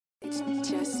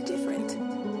just different.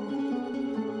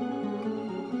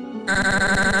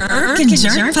 Irk and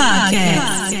Jerk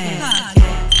Podcast.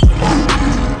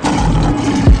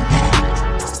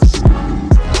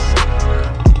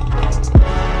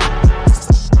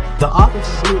 The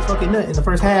offense blew a fucking nut in the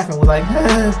first half and was like,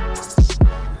 Hey,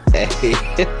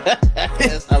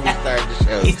 that's how we start the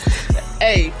show.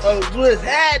 Hey, folks, what's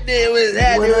happening? What's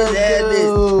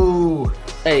happening?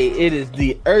 Hey, it is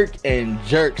the Irk and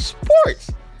Jerk Sports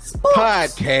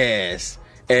Podcast,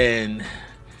 and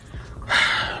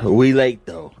we late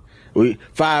though.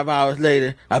 5 hours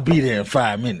later, I'll be there in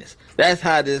 5 minutes. That's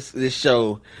how this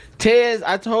show. Tez,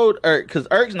 I told Irk, because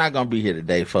Irk's not gonna be here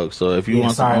today, folks. So if you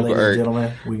want to Uncle Irk,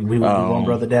 gentlemen, we one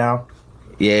brother down.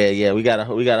 Yeah, we gotta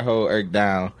hold Irk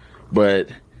down. But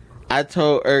I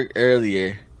told Irk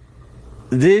earlier,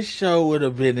 this show would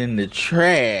have been in the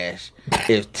trash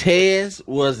if Tez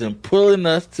wasn't pulling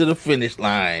us to the finish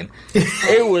line.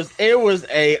 It was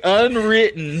a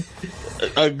unwritten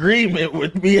agreement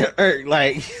with me and Irk,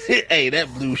 like, hey,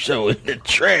 that blue show in the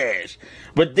trash.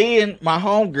 But then my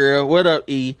homegirl, what up,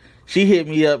 E? She hit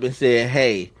me up and said,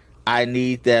 hey, I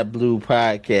need that blue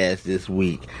podcast this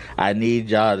week. I need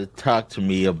y'all to talk to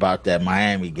me about that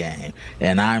Miami game.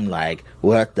 And I'm like,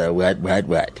 what?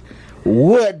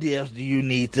 What else do you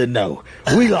need to know?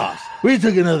 We lost. We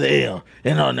took another L.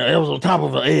 And it was on top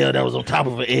of an L. That was on top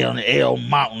of an L on the L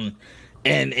mountain.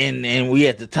 And we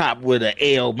at the top with an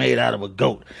L made out of a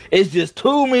goat. It's just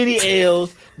too many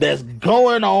L's that's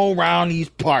going on around these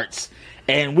parts.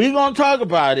 And we're going to talk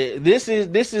about it. This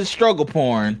is struggle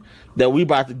porn that we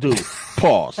about to do.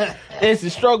 Pause. It's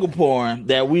the struggle porn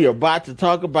that we are about to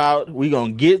talk about. We're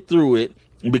going to get through it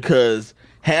because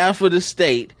half of the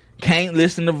state can't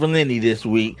listen to Vinnie this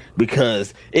week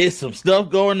because it's some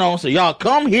stuff going on. So y'all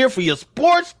come here for your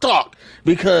sports talk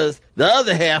because the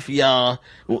other half of y'all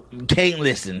can't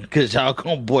listen because y'all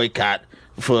gonna boycott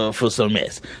for some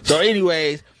mess. So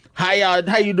anyways, how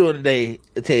you doing today,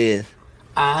 Tez?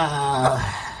 I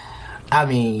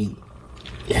mean,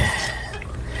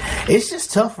 it's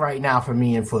just tough right now for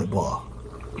me in football.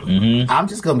 Mm-hmm. I'm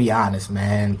just gonna be honest,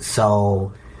 man.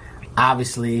 So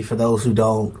obviously, for those who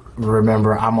don't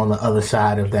remember, I'm on the other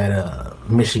side of that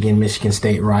Michigan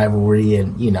State rivalry,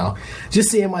 and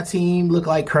just seeing my team look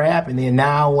like crap. And then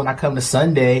now when I come to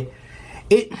Sunday,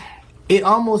 it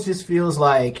almost just feels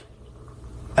like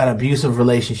an abusive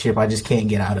relationship I just can't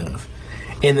get out of,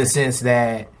 in the sense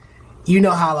that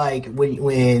how like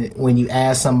when you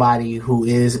ask somebody who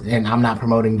is, and I'm not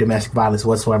promoting domestic violence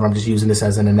whatsoever, I'm just using this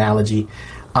as an analogy,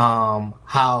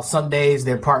 how some days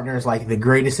their partner is like the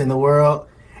greatest in the world,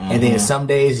 and then some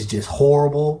days it's just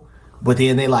horrible, but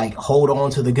then they like hold on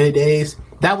to the good days.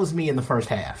 That was me in the first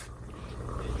half.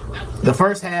 The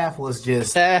first half was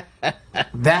just, that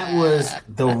was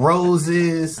the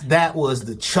roses, that was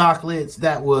the chocolates,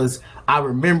 that was, I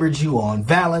remembered you on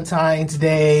Valentine's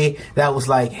Day, that was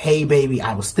like, hey baby,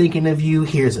 I was thinking of you,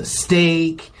 here's a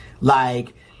steak.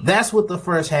 Like, that's what the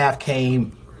first half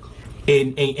came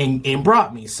and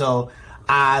brought me. So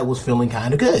I was feeling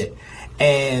kind of good.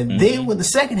 And then when the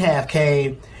second half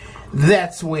came,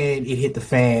 that's when it hit the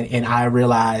fan and I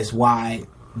realized why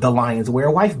the Lions wear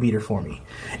a wife beater for me.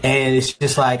 And it's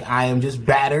just like, I am just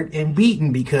battered and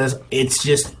beaten because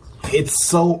it's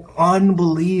so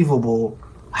unbelievable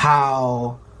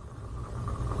how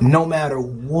no matter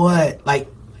what, like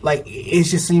it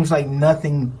just seems like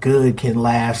nothing good can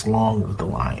last long with the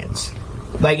Lions.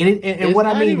 Like, and what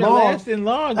I mean lasting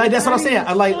long. Like, that's what I'm saying.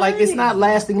 Like it's not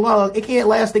lasting long. It can't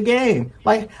last a game.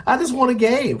 Like, I just want a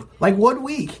game. Like, 1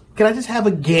 week. Can I just have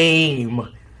a game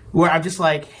where I'm just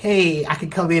like, hey, I can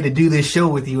come in and do this show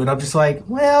with you, and I'm just like,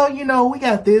 well, we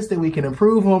got this that we can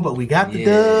improve on, but we got the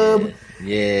dub.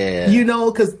 Yeah.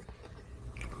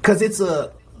 Because it's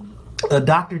a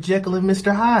Dr. Jekyll and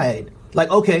Mr. Hyde.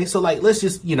 Like, okay, so like, let's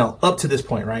just, up to this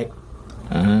point, right?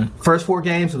 First 4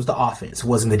 games, it was the offense,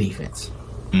 wasn't the defense.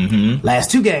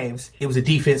 Last 2 games, it was the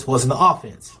defense, wasn't the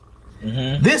offense.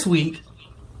 This week,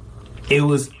 it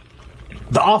was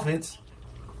the offense,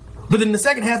 but then the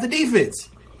second half, the defense.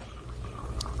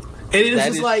 And it was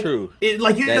just like, know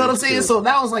what I'm saying? True. So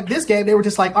that was like this game, they were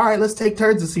just like, all right, let's take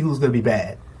turns and see who's going to be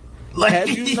bad. Like, have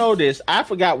you noticed, I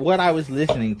forgot what I was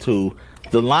listening to,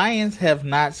 the Lions have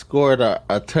not scored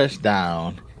a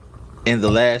touchdown in the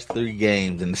last 3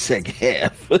 games in the second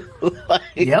half.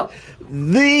 Yep.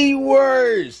 The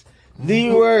worst.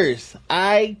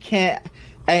 I can't,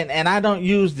 and I don't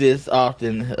use this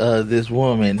often, this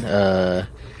woman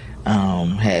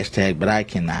hashtag, but I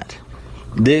cannot.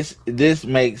 This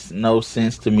makes no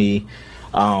sense to me.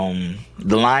 The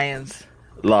Lions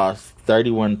lost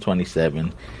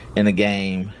 31-27 in a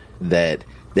game that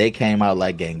They came out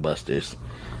like gangbusters.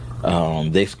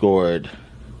 They scored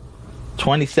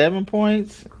 27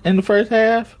 points in the first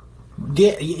half.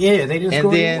 Yeah, they didn't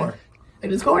score anymore. They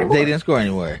didn't score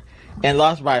anymore. And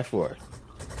lost by 4.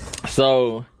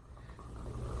 So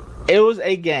it was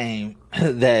a game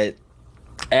that,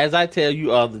 as I tell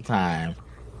you all the time,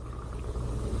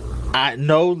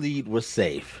 no lead was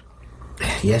safe.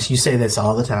 Yes, you say this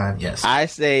all the time. Yes. I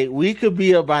say we could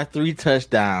be up by 3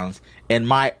 touchdowns and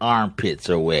my armpits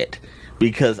are wet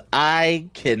because I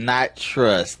cannot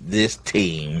trust this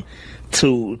team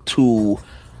to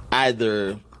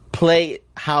either play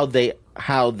how they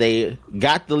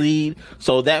got the lead.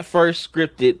 So that first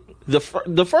scripted, the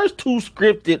first 2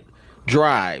 scripted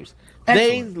drives,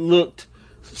 excellent. They looked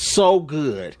so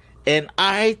good, and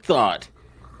I thought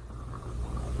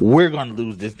we're going to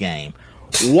lose this game.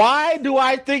 Why do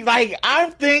I think,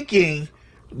 I'm thinking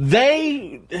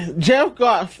Jeff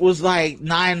Goff was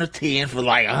 9 or 10 for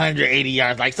 180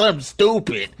 yards, something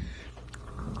stupid.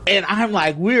 And I'm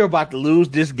like, we're about to lose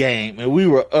this game, and we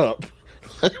were up.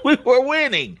 We were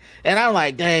winning. And I'm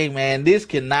like, dang, man, we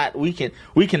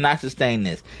cannot sustain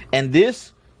this. And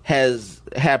this has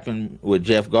happened with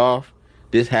Jeff Goff.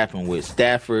 This happened with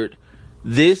Stafford.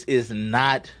 This is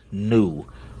not new.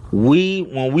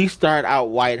 When we start out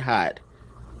white hot,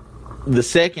 the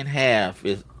second half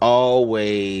is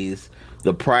always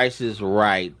the Price is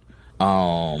Right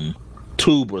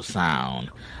tuba sound.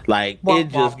 It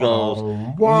just goes,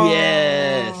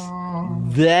 yes,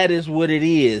 that is what it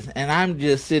is. And I'm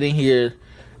just sitting here,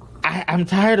 I'm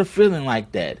tired of feeling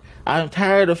like that. I'm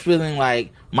tired of feeling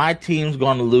like my team's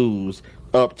going to lose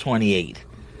up 28.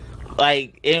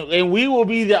 And we will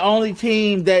be the only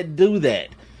team that do that.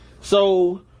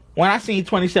 So when I see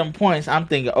 27 points, I'm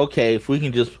thinking, okay, if we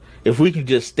can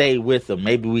just stay with them,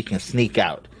 maybe we can sneak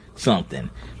out something.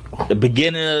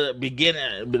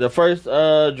 The first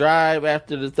drive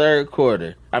after the third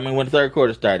quarter. When the third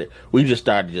quarter started, we just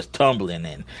started just tumbling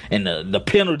in, and the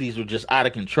penalties were just out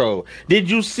of control. Did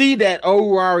you see that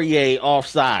Oruwariye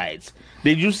offsides?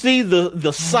 Did you see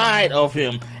the side of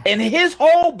him? And his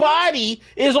whole body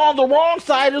is on the wrong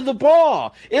side of the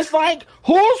ball. It's like,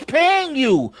 who's paying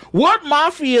you? What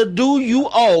mafia do you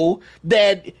owe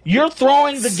that you're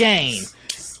throwing the game?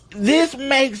 This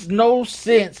makes no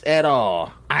sense at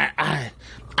all.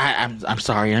 I'm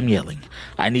sorry, I'm yelling.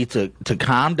 I need to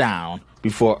calm down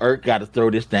before Irk got to throw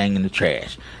this thing in the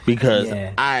trash because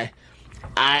I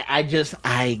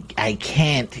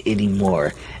can't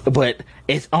anymore. But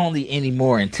it's only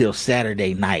anymore until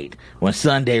Saturday night when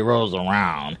Sunday rolls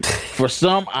around. For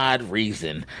some odd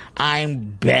reason,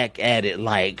 I'm back at it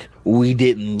like we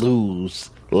didn't lose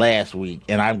last week,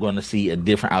 and I'm going to see a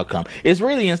different outcome. It's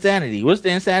really insanity. What's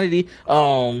the insanity?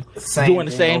 Doing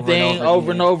the same thing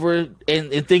over and over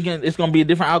and thinking it's going to be a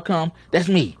different outcome. That's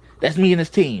me. That's me and this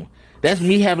team. That's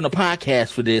me having a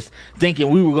podcast for this,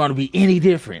 thinking we were going to be any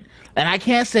different. And I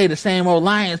can't say the same old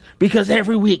Lions because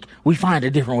every week we find a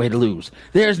different way to lose.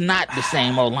 There's not the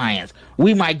same old Lions.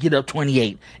 We might get up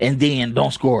 28 and then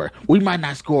don't score. We might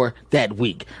not score that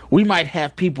week. We might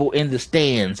have people in the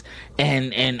stands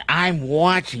and I'm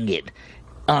watching it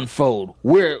unfold.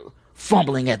 We're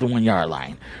fumbling at the 1 yard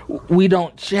line. We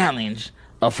don't challenge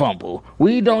a fumble.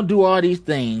 We don't do all these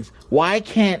things. Why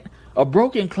can't a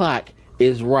broken clock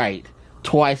is right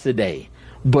twice a day,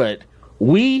 but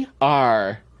we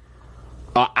are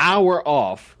an hour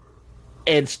off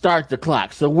and start the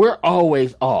clock, so we're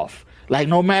always off.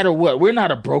 No matter what, we're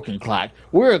not a broken clock.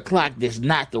 We're a clock that's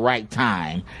not the right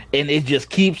time, and it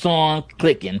just keeps on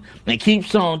clicking and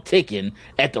keeps on ticking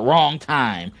at the wrong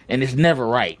time, and it's never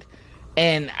right.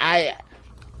 And I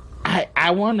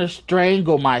want to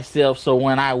strangle myself so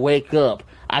when I wake up,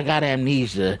 I got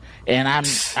amnesia and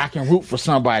I can root for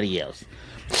somebody else.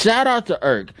 Shout out to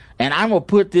Irk, and I'm going to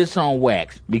put this on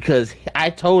wax because I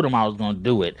told him I was going to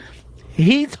do it.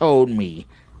 He told me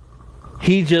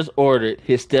he just ordered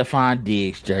his Stephon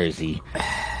Diggs jersey,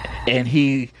 and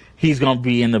he's going to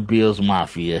be in the Bills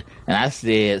Mafia. And I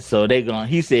said,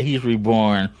 he said he's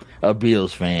reborn a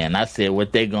Bills fan. I said,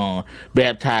 what, they going to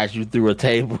baptize you through a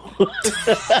table?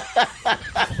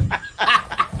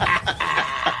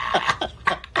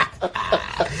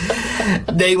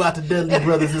 They about to Dudley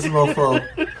Brothers this mofo.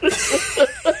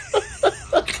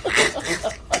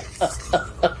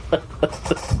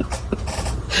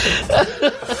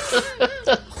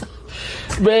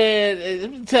 Man,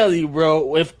 let me tell you,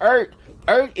 bro, if Irk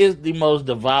is the most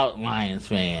devout Lions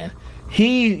fan,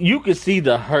 you could see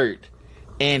the hurt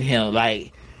in him,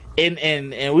 and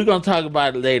we're gonna talk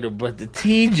about it later, but the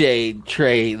TJ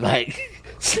trade,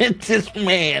 sent this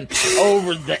man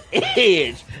over the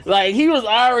edge. He was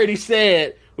already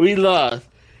said we lost.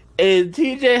 And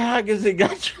TJ Hockinson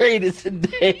got traded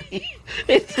today.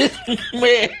 And this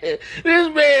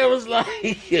man was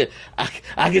like,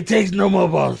 I can take no more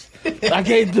balls. I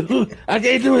can't do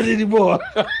it anymore.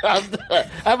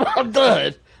 I'm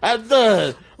done.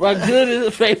 My good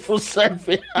and faithful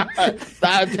servant.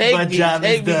 My job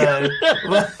is done.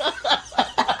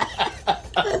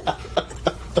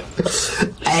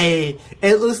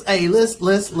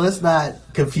 Let's not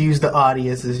confuse the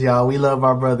audiences, y'all. We love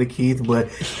our brother Keith, but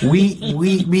me and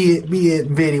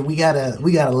Vinny, we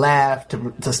gotta laugh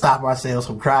to stop ourselves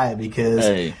from crying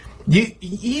because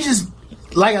you just,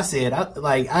 like I said,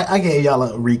 I gave y'all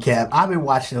a recap. I've been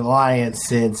watching the Lions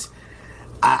since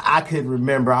I could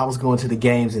remember. I was going to the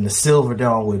games in the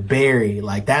Silverdome with Barry.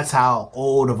 Like, that's how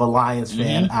old of a Lions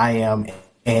fan I am.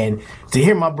 And to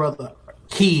hear my brother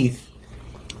Keith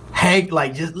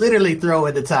just literally throw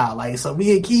in the towel. Like, so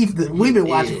me and Keith, we've been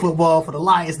watching football for the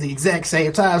Lions the exact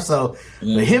same time. So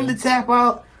for him to tap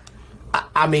out,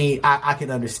 I mean, I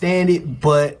can understand it,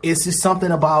 but it's just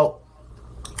something about,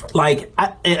 like,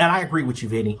 and I agree with you,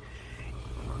 Vinny.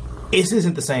 This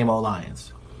isn't the same old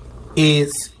Lions.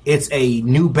 It's a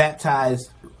new baptized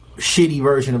shitty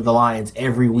version of the Lions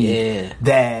every week. Yeah.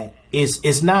 That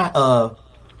it's not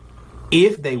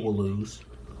if they will lose,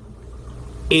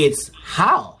 it's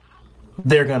how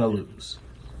they're gonna lose.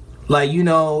 Like, you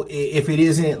know, if it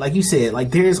isn't, like you said, like,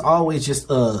 there's always just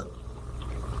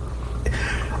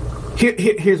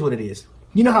here's what it is.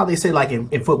 You know how they say, like, in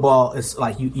football, it's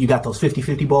like you got those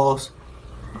 50-50 balls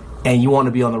and you want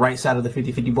to be on the right side of the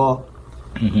 50-50 ball?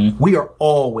 We are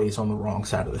always on the wrong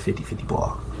side of the 50-50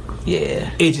 ball.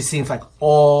 Yeah. It just seems like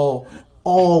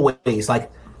always. Like,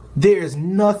 there's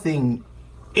nothing.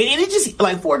 And it just,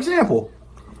 like, for example,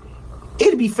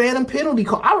 it'd be phantom penalty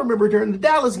call. I remember during the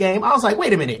Dallas game, I was like,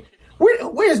 wait a minute.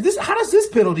 Where's this? How does this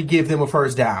penalty give them a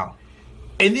first down?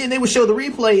 And then they would show the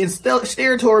replay and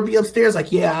Sterator would be upstairs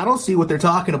like, yeah, I don't see what they're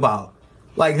talking about.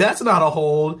 Like, that's not a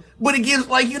hold. But it gives,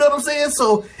 like, you know what I'm saying?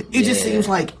 So it just seems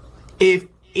like if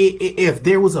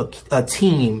there was a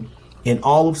team in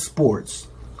all of sports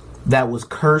that was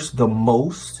cursed the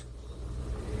most,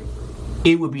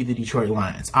 it would be the Detroit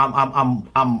Lions. I'm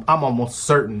almost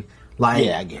certain. Like,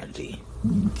 yeah, I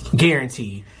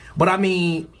guarantee. But I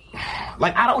mean,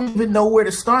 like, I don't even know where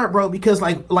to start, bro, because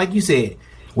like you said,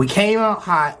 we came out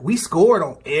hot. We scored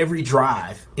on every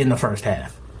drive in the first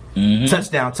half.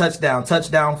 Touchdown,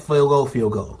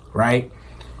 field goal, right?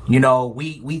 You know,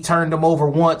 we turned them over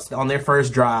once on their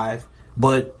first drive,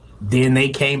 but then they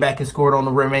came back and scored on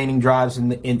the remaining drives in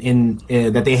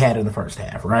that they had in the first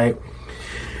half, right?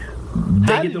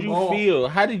 How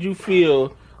did you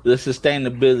feel the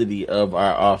sustainability of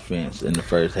our offense in the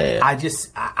first half?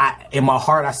 I in my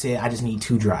heart, I said I just need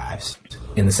 2 drives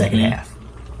in the second half.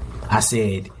 I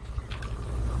said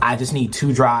I just need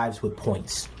 2 drives with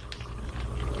points.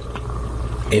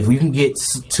 If we can get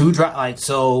 2 drives, like,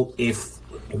 so if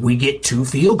we get 2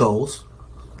 field goals,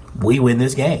 we win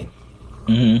this game.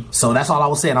 So that's all I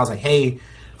was saying. I was like, hey,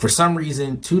 for some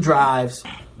reason, 2 drives,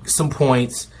 some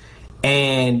points,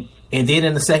 and then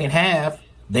in the second half,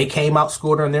 they came out,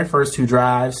 scored on their first 2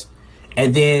 drives,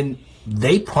 and then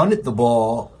they punted the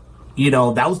ball. You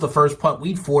know, that was the first punt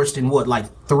we'd forced in, what, like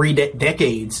 3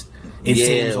 decades, it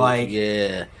seems like.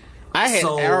 Yeah. I had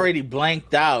already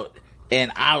blanked out,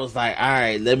 and I was like, all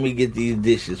right, let me get these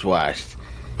dishes washed.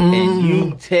 And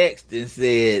you texted and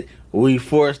said, we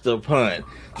forced a punt.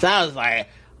 So I was like,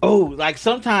 oh, like,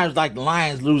 sometimes, like, the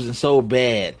Lions losing so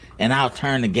bad, and I'll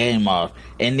turn the game off.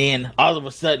 And then all of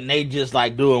a sudden, they just,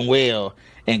 like, doing well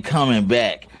and coming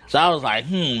back. So I was like,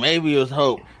 maybe it was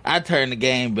hope. I turned the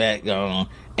game back on,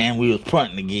 and we was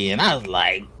punting again. I was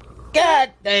like,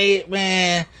 God dang it,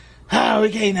 man. Oh,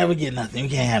 we can't never get nothing. We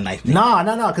can't have nice things.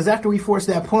 No, because after we forced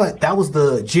that punt, that was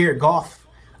the Jared Goff.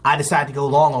 I decided to go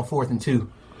long on 4th and 2.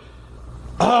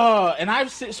 Oh, and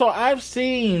I've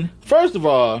seen, first of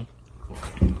all,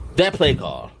 that play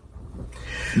call.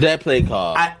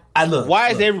 I look. Why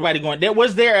is everybody going?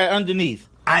 Was there underneath?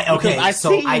 I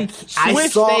saw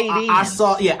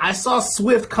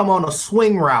Swift come on a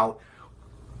swing route,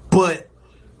 but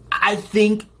I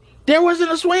think there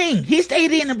wasn't a swing. He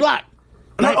stayed in the block.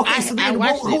 Like, okay, so then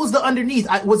who was the underneath?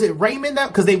 Was it Raymond?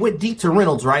 Because they went deep to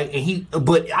Reynolds, right?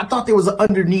 But I thought there was an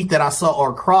underneath that I saw,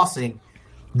 or crossing.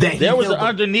 There was an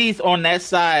underneath on that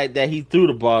side that he threw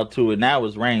the ball to, and that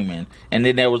was Raymond. And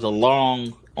then there was a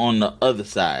long on the other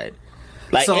side.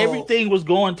 Like, everything was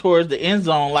going towards the end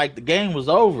zone like the game was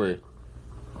over.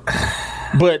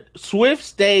 But Swift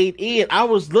stayed in. I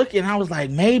was looking, I was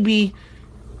like, maybe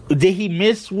did he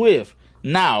miss Swift?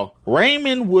 Now,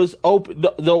 Raymond was open.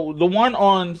 The one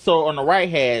on the right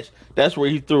hash, that's where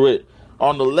he threw it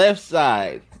on the left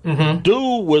side.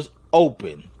 Dude was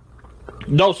open.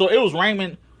 No, so it was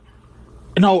Raymond.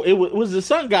 No, it was the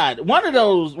Sun God. One of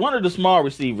the small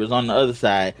receivers on the other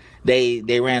side.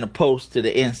 They ran a post to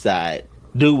the inside.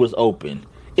 Dude was open.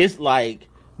 It's like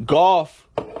Goff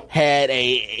had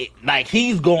like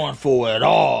he's going for it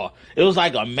all. It was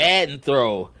like a Madden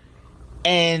throw,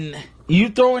 and you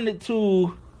throwing it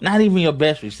to not even your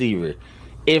best receiver.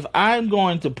 If I'm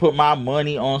going to put my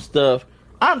money on stuff,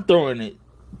 I'm throwing it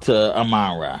to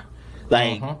Amon-Ra.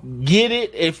 Like, get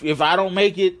it. If I don't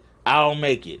make it, I don't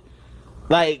make it.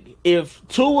 Like, if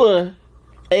Tua,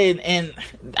 and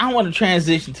I want to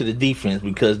transition to the defense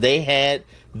because they had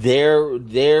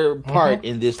their part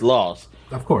in this loss.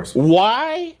 Of course.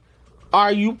 Why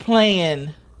are you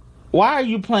playing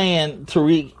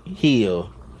Tyreek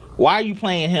Hill? Why are you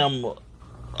playing him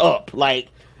up? Like,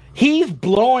 he's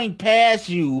blowing past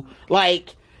you.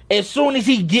 Like, as soon as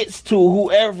he gets to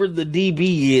whoever the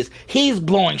DB is, he's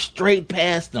blowing straight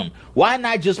past them. Why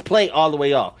not just play all the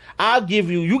way off? I'll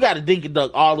give you got to dink and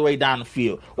duck all the way down the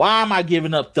field. Why am I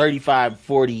giving up 35,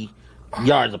 40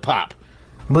 yards a pop?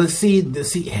 But see,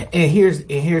 and here's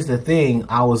the thing.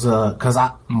 I was because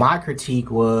my critique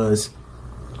was,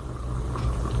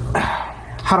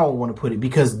 how do I want to put it?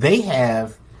 Because they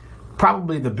have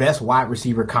probably the best wide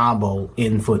receiver combo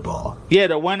in football. Yeah,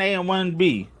 the 1A and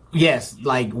 1B. Yes,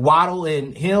 like Waddle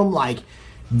and him, like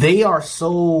they are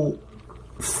so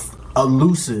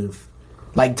elusive.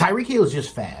 Like Tyreek Hill is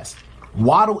just fast.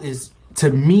 Waddle is, to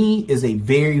me, is a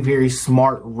very, very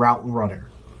smart route runner.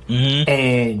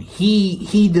 And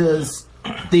he does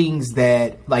things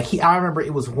that, like, I remember I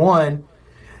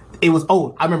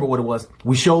remember what it was.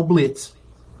 We showed blitz.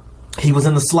 He was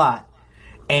in the slot,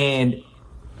 and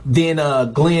then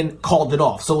Glenn called it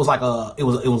off. So it was like it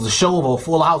was a show of a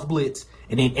full house blitz,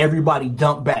 and then everybody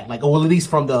dumped back, like, or at least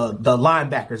from the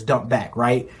linebackers dumped back,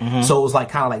 right? So it was like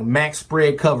kind of like max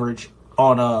spread coverage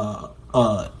on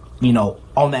on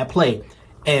that play,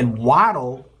 and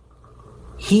Waddle.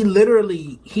 He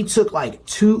took like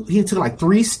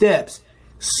 3 steps,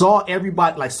 saw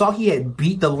everybody, saw he had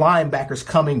beat the linebackers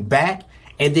coming back,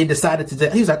 and then decided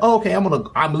he was like, oh, okay, I'm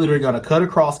literally gonna cut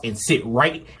across and sit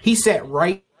right. He sat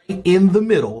right in the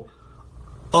middle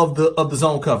of the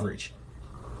zone coverage,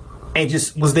 and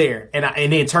just was there,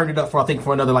 and then turned it up for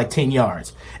another like 10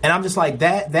 yards. And I'm just like,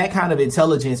 that kind of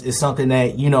intelligence is something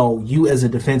that you as a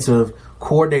defensive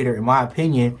coordinator, in my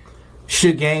opinion,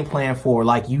 should game plan for.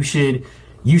 Like you should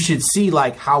see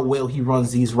like how well he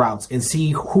runs these routes and see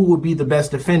who would be the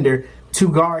best defender to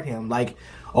guard him. Like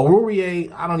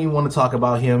Aurier, I don't even want to talk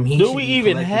about him. Do we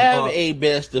even have a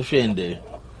best defender?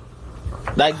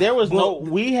 Like there was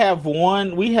we have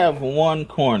one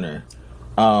corner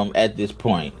at this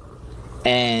point.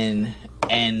 And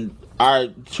our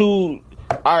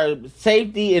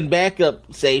safety and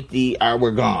backup safety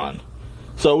were gone.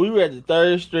 So we were at the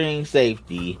third string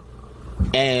safety,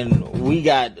 and we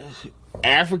got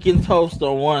African Toast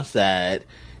on one side,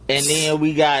 and then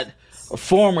we got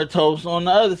former Toast on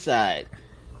the other side.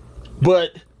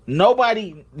 But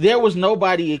there was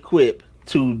nobody equipped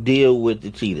to deal with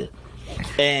the cheetah.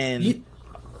 And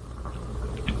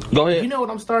go ahead. You know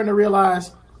what I'm starting to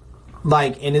realize?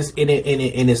 Like, and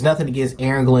it's nothing against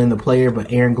Aaron Glenn, the player,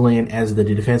 but Aaron Glenn as the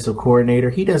defensive coordinator,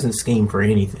 he doesn't scheme for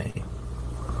anything.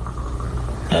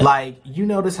 Like, you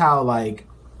notice how like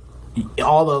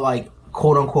all the like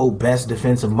quote unquote best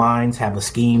defensive minds have a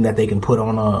scheme that they can put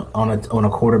on a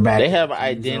quarterback. They have an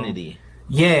identity.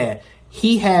 Yeah,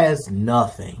 he has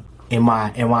nothing in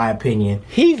my opinion.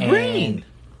 He's green.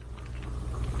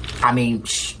 I mean,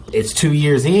 it's 2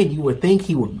 years in. You would think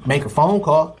he would make a phone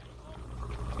call.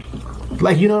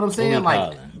 Like, you know what I'm saying?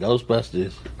 Like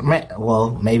Ghostbusters.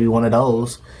 Well, maybe one of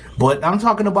those. But I'm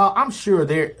talking about, I'm sure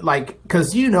they're like,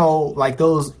 because like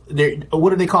those, what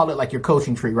do they call it? Like your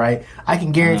coaching tree, right? I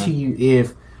can guarantee you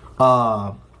if,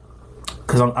 because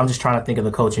I'm just trying to think of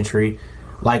the coaching tree.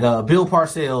 Like Bill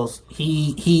Parcells,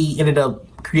 he ended up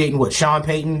creating what, Sean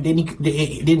Payton?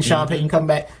 Didn't Sean Payton come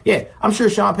back? Yeah, I'm sure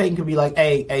Sean Payton could be like,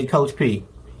 hey, Coach P,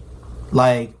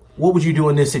 like, what would you do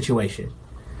in this situation?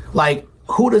 Like,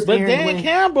 who does But Aaron Dan Glenn...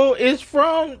 Campbell is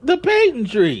from the Payton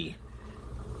tree.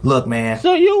 Look, man.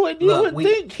 So you would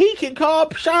think he can call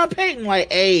Sean Payton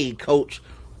like, hey, Coach,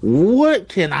 what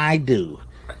can I do?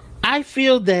 I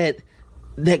feel that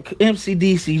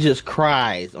MCDC just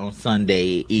cries on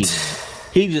Sunday evening.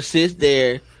 He just sits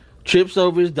there, trips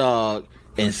over his dog,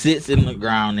 and sits in the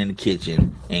ground in the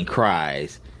kitchen and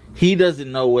cries. He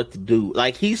doesn't know what to do.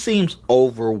 Like, he seems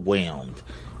overwhelmed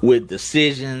with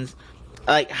decisions.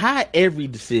 how every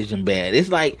decision bad. It's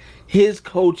like his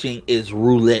coaching is the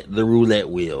roulette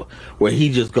wheel, where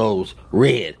he just goes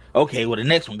red. Okay, well the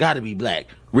next one got to be black.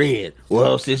 Red.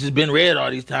 Well, since it's been red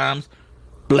all these times,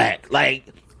 black. Like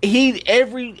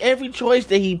every choice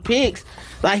that he picks,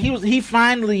 like he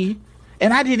finally,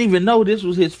 and I didn't even know this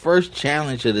was his first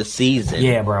challenge of the season.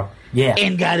 Yeah, bro. Yeah,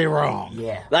 and got it wrong.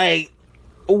 Yeah, like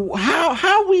how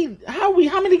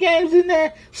many games in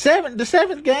there? The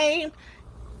seventh game.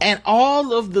 And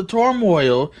all of the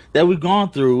turmoil that we've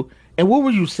gone through, and what were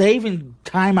you saving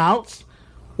timeouts?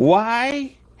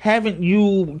 Why haven't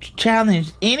you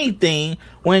challenged anything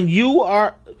when you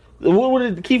are, what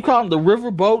would it keep calling, the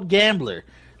riverboat gambler?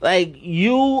 Like,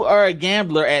 you are a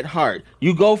gambler at heart.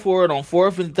 You go for it on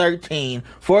 4th and 13,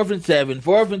 4th and 7,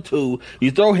 4th and 2.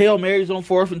 You throw Hail Marys on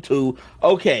 4th and 2.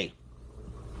 Okay.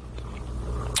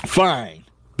 Fine.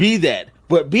 Be that.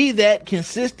 But be that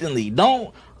consistently.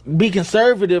 Don't be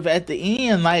conservative at the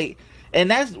end,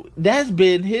 and that's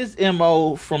been his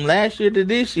MO from last year to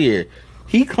this year.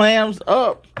 He clams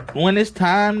up when it's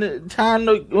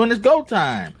when it's go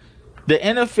time. The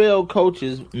NFL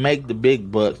coaches make the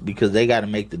big bucks because they got to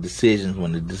make the decisions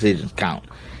when the decisions count.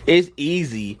 It's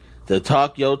easy to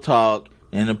talk your talk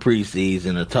in the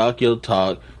preseason, to talk your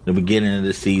talk the beginning of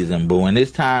the season, but when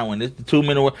it's time, when it's the 2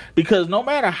 minute, because no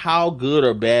matter how good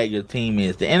or bad your team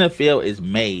is, the NFL is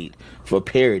made for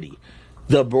parity.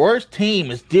 The worst team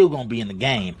is still going to be in the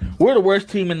game. We're the worst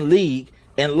team in the league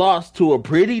and lost to a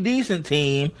pretty decent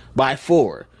team by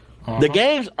 4. The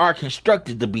games are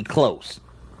constructed to be close.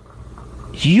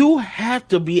 You have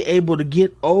to be able to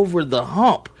get over the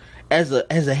hump as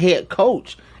a head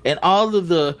coach. And all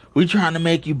of we trying to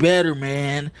make you better,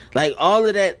 man. Like, all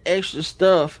of that extra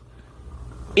stuff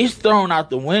is thrown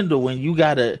out the window when you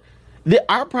gotta.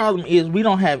 Our problem is we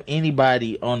don't have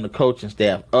anybody on the coaching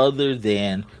staff other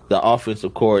than the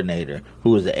offensive coordinator,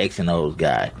 who is an X and O's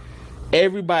guy.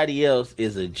 Everybody else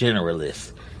is a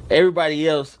generalist. Everybody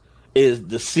else is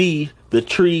the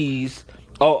trees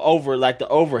over, like the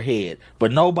overhead.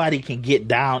 But nobody can get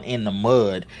down in the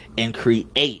mud and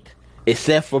create.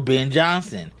 Except for Ben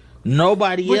Johnson.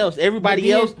 Nobody else.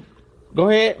 Everybody else. Go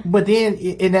ahead. But then,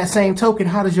 in that same token,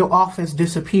 how does your offense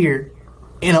disappear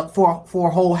for a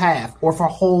whole half or for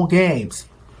whole games?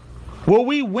 Well,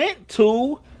 we went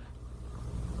to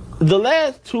the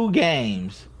last 2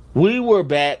 games. We were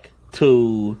back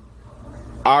to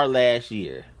our last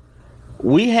year.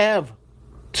 We have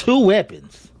 2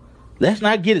 weapons. Let's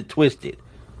not get it twisted.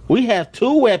 We have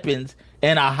 2 weapons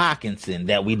and a Hockinson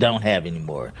that we don't have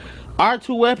anymore. Our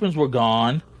 2 weapons were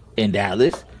gone in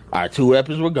Dallas. Our 2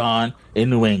 weapons were gone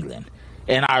in New England.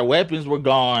 And our weapons were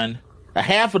gone.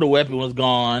 Half of the weapon was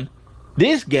gone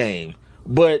this game.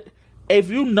 But if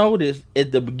you notice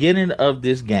at the beginning of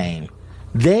this game,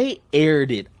 they aired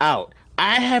it out.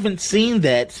 I haven't seen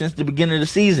that since the beginning of the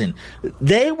season.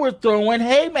 They were throwing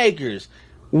haymakers.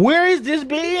 Where has this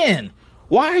been?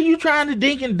 Why are you trying to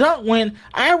dink and dunk when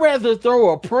I'd rather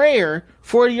throw a prayer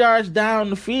 40 yards down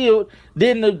the field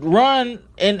than to run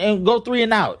and go 3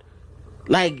 and out?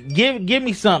 Like, give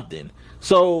me something.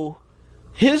 So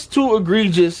his 2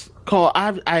 egregious call,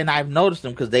 I've noticed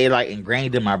them because they like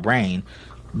ingrained in my brain.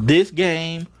 This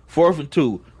game, 4th and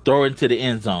 2, throw into the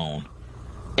end zone.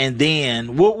 And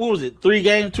then what was it? 2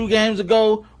 games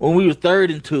ago when we were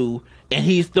 3rd and 2, and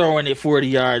he's throwing it 40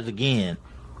 yards again.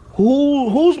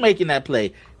 Who's making that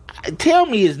play? Tell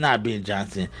me it's not Ben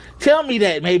Johnson. Tell me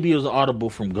that maybe it was an audible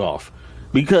from Goff,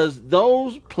 because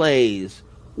those plays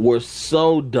were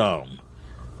so dumb.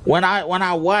 When I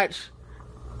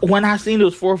seen it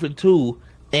was 4th and 2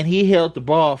 and he held the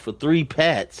ball for 3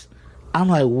 pats, I'm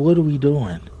like, what are we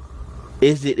doing?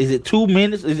 Is it 2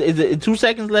 minutes? Is it 2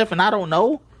 seconds left and I don't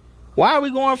know? Why are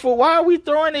we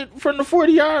throwing it from the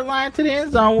 40-yard line to the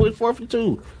end zone with 4th and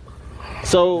 2?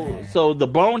 So the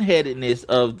boneheadedness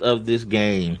of this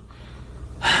game,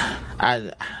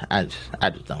 I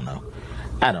just don't know.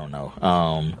 I don't know.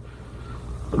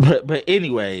 But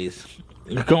anyways,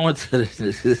 going to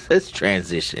this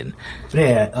transition.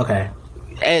 Yeah. Okay.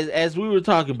 As we were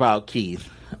talking about Keith,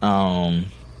 and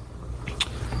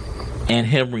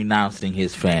him renouncing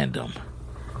his fandom.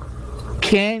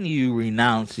 Can you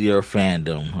renounce your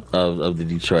fandom of the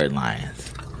Detroit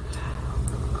Lions?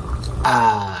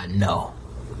 No.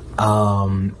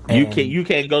 You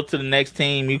can't go to the next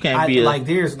team. You can't be like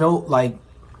there's no like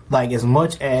as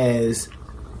much as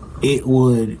it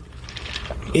would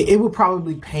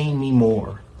probably pain me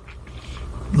more.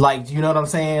 Like, you know what I'm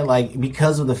saying? Like,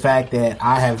 because of the fact that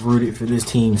I have rooted for this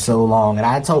team so long, and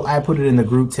I put it in the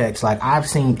group text, like, I've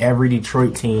seen every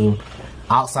Detroit team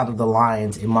outside of the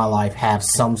Lions in my life have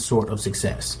some sort of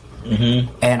success.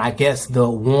 And I guess the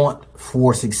want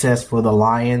for success for the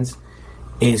Lions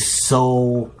is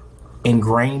so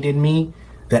ingrained in me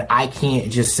that I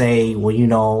can't just say, well, you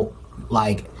know,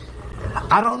 like,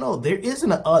 I don't know. There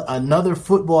isn't another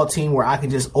football team where I can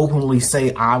just openly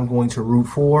say I'm going to root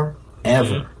for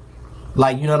ever.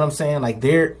 Like, you know what I'm saying? Like,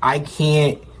 I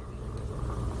can't.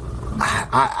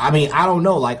 I mean, I don't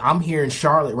know. Like, I'm here in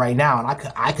Charlotte right now,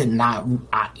 and I could not.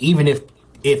 Even if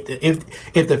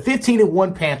the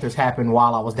 15-1 Panthers happened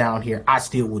while I was down here, I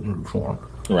still wouldn't root for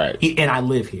them. Right. And I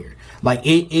live here. Like,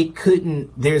 it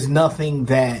couldn't. There's nothing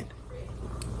that.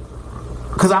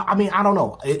 Because, I mean, I don't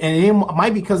know. And it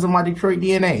might be because of my Detroit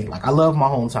DNA. Like, I love my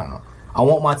hometown. I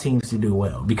want my teams to do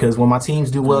well. Because when my teams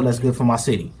do well, that's good for my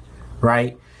city.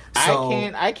 Right? So,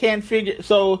 I can't figure.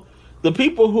 So, the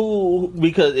people who,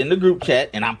 because in the group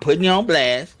chat, and I'm putting you on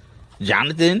blast,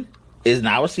 Jonathan is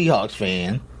now a Seahawks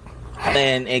fan.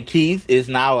 And Keith is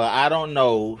now I don't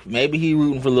know, maybe he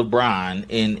rooting for LeBron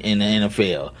in the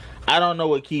NFL. I don't know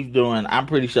what Keith's doing. I'm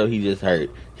pretty sure he just hurt.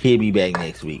 He'll be back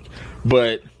next week.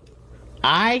 But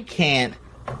I can't.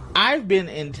 I've been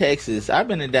in Texas. I've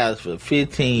been in Dallas for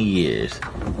 15 years.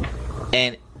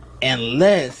 And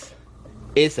unless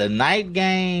it's a night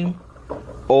game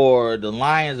or the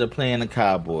Lions are playing the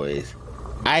Cowboys,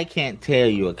 I can't tell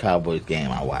you a Cowboys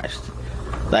game I watched.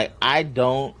 Like, I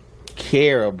don't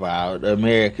care about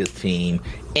America's team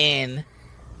in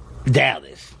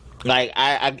Dallas. Like,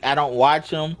 I don't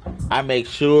watch them. I make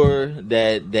sure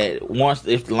that once,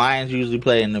 if the Lions usually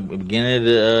play in the beginning of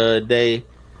the day,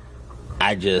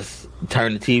 I just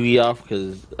turn the TV off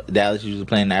because Dallas usually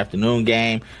playing the afternoon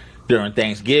game. During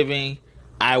Thanksgiving,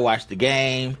 I watch the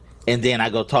game, and then I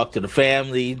go talk to the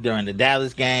family during the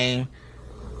Dallas game.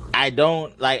 I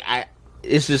don't, like,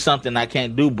 it's just something I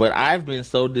can't do, but I've been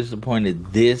so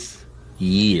disappointed this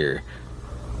year.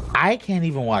 I can't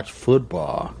even watch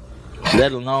football,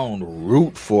 let alone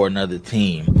root for another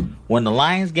team. When the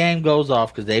Lions game goes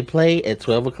off, because they play at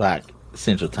 12 o'clock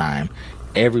Central Time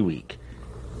every week,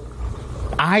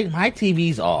 my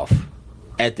TV's off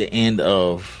at the end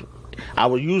of. I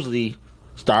would usually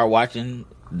start watching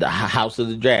the House of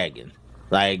the Dragon.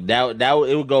 Like, that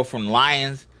it would go from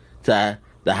Lions to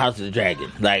the House of the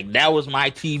Dragon. Like, that was my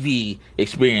TV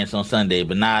experience on Sunday.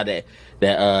 But now that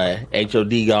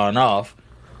HOD gone off,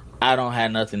 I don't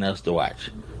have nothing else to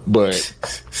watch. But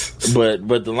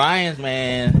the Lions,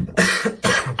 man,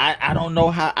 I don't know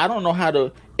how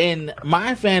to. And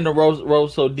my fandom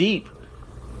rose so deep.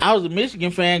 I was a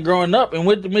Michigan fan growing up and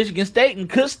went to Michigan State and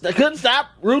couldn't stop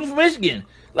rooting for Michigan.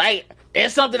 Like,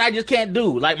 it's something I just can't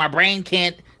do. Like, my brain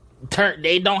can't turn.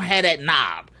 They don't have that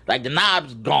knob. Like, the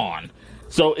knob's gone.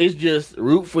 So it's just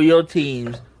root for your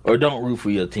teams or don't root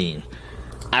for your team.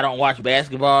 I don't watch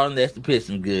basketball unless the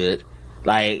Pistons good.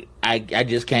 Like, I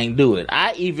just can't do it.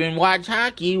 I even watch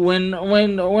hockey when the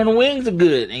Wings are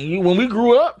good. And when we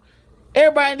grew up,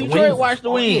 everybody in Detroit watched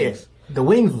the Wings. Yeah. The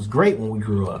Wings was great when we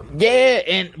grew up. Yeah,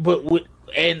 and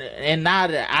now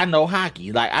that I know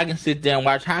hockey, like, I can sit there and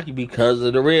watch hockey because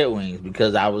of the Red Wings,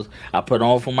 because I put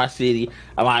on for my city.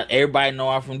 Everybody know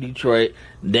I'm from Detroit.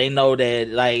 They know that,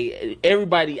 like,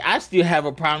 everybody. I still have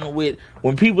a problem with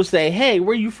when people say, "Hey,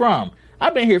 where you from?"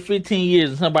 I've been here 15 years,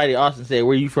 and somebody in Austin said,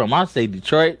 "Where you from?" I'll say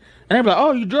Detroit, and they're like,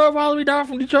 "Oh, you drove all the way down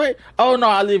from Detroit?" "Oh no,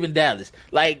 I live in Dallas."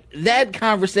 Like, that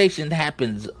conversation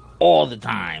happens all the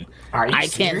time. I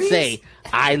can't say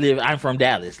I'm from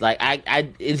Dallas. Like,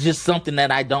 it's just something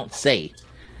that I don't say.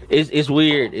 It's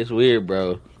weird. It's weird,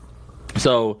 bro.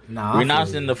 So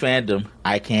renouncing the fandom,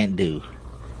 I can't do.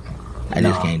 I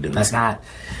just can't do. That's not.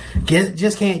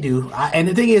 Just can't do. And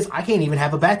the thing is, I can't even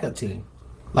have a backup team.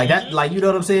 Like that. Like, you know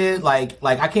what I'm saying? Like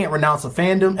I can't renounce a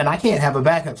fandom, and I can't have a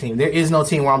backup team. There is no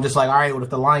team where I'm just like, all right, well, if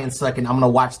the Lions suck, and I'm gonna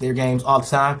watch their games all the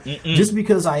time. Just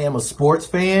because I am a sports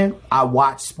fan, I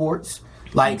watch sports.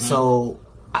 Like, so,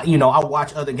 you know, I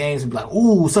watch other games and be like,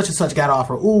 ooh, such and such got off,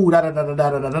 or ooh, da da da da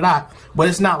da da da da. But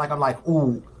it's not like I'm like,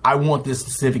 ooh, I want this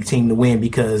specific team to win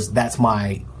because that's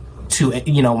my my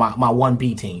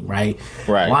 1B team, right?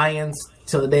 Right. Lions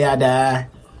till the day I die.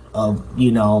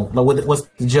 You know, what's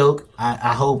the joke?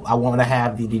 I want to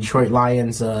have the Detroit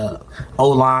Lions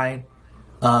O-line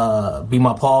be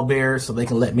my pallbearers so they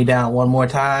can let me down one more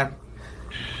time.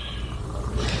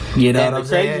 You know what I'm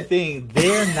saying? The crazy thing,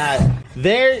 they're not.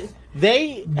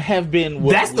 They have been.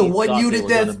 What that's the one unit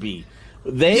that's.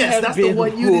 That's the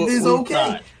one unit is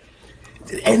okay.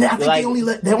 And I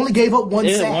think they only gave up one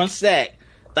sack. One sack.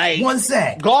 Like, one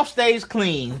sack. Golf stays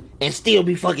clean and still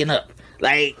be fucking up.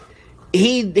 Like,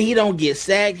 he don't get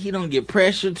sacked. He don't get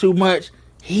pressured too much.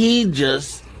 He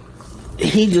just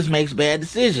makes bad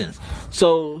decisions.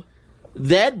 So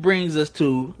that brings us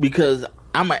to, because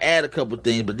I'm gonna add a couple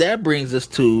things, but that brings us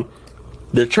to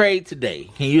the trade today.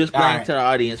 Can you explain to the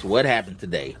audience what happened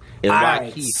today? And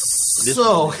why Keith, this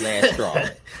was his last straw.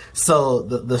 So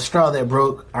the straw that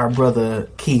broke our brother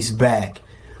Keith's back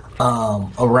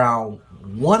around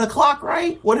 1 o'clock,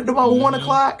 right? What it about 1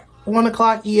 o'clock? 1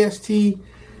 o'clock EST.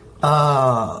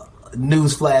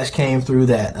 News flash came through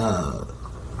that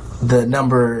the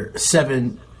number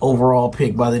 7 overall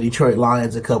pick by the Detroit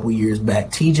Lions a couple years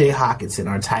back, TJ Hockinson,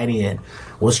 our tight end,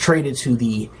 was traded to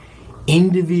the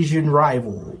in-division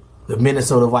rival, the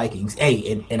Minnesota Vikings.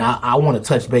 Hey, and I want to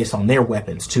touch base on their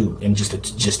weapons too in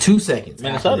just 2 seconds.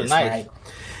 Minnesota, nice. Right?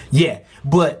 Yeah,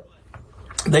 but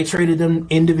they traded them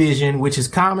in division, which is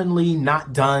commonly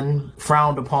not done,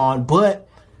 frowned upon, but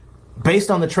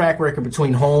based on the track record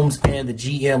between Holmes and the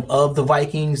GM of the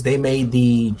Vikings, they made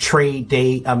the trade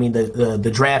day. I mean,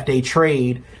 the draft day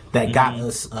trade that got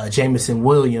us Jameson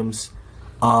Williams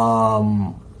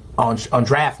on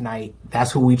draft night.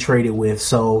 That's who we traded with.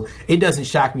 So it doesn't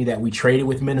shock me that we traded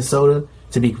with Minnesota.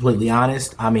 To be completely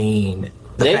honest, I mean,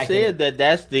 they said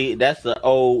that's the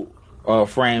old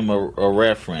frame of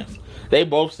reference. They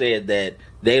both said that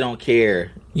they don't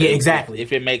care. Yeah, exactly.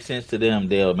 If it makes sense to them,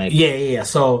 they'll make it. Yeah.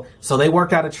 So they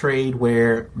worked out a trade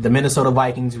where the Minnesota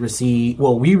Vikings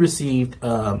we received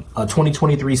a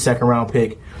 2023 second round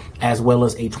pick as well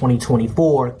as a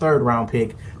 2024 third round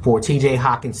pick for TJ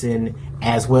Hockinson,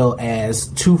 as well as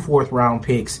 2 fourth round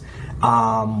picks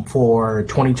for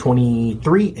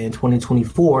 2023 and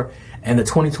 2024. And the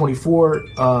 2024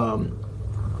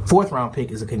 fourth round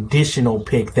pick is a conditional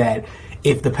pick that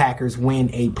if the Packers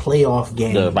win a playoff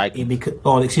game, Vikings.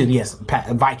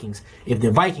 If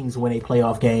the Vikings win a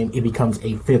playoff game, it becomes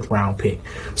a 5th round pick.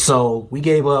 So we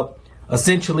gave up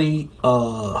essentially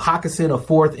Hockinson, a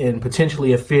 4th, and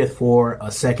potentially a 5th for a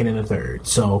 2nd and a 3rd.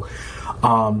 So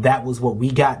that was what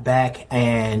we got back.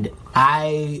 And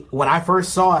when I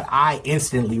first saw it, I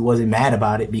instantly wasn't mad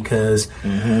about it because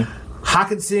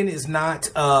Hockinson is not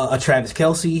a Travis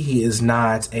Kelce. He is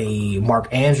not a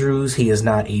Mark Andrews. He is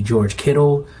not a George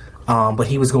Kittle. But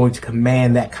he was going to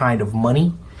command that kind of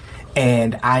money.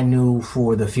 And I knew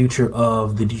for the future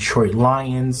of the Detroit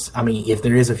Lions, I mean, if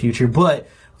there is a future, but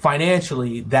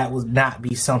financially, that would not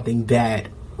be something that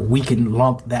we can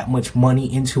lump that much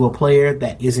money into a player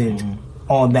that isn't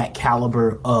on that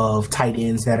caliber of tight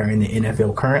ends that are in the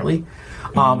NFL currently.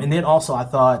 And then also I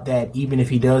thought that even if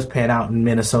he does pan out in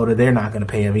Minnesota, they're not going to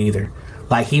pay him either.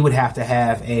 Like, he would have to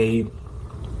have a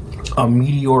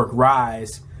meteoric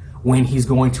rise when he's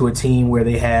going to a team where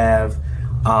they have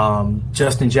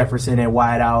Justin Jefferson at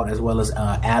wideout, as well as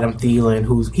Adam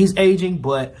Thielen, he's aging,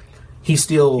 but he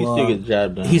still get the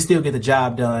job done. He still get the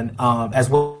job done, as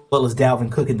well as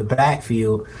Dalvin Cook in the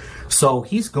backfield. So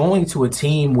he's going to a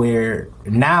team where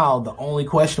now the only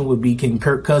question would be, can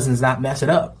Kirk Cousins not mess it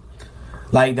up?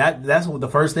 Like, that's what the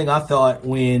first thing I thought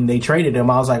when they traded him.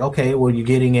 I was like, okay, well, you're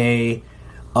getting a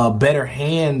better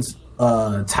hands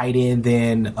tight end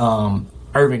than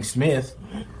Irv Smith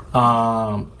Jr.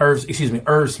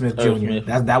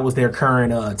 That was their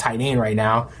current tight end right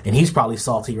now, and he's probably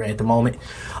salty right at the moment.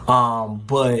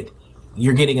 But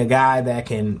you're getting a guy that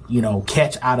can,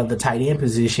 catch out of the tight end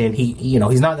position.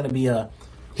 He's not going to be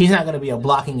a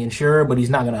blocking insurer, but he's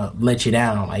not going to let you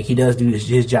down. Like, he does do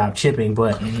his job chipping,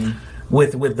 but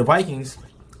with the Vikings,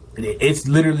 it's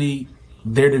literally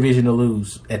their division to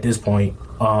lose at this point.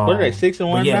 What are they,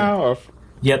 6-1 now? Or?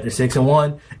 Yep, they're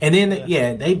 6-1, and then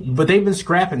they've been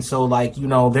scrapping. So, like,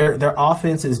 their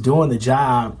offense is doing the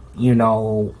job,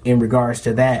 in regards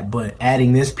to that. But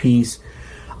adding this piece,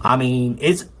 I mean,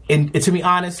 to be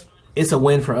honest, it's a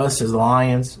win for us as the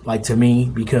Lions. Like, to me,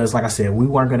 because like I said, we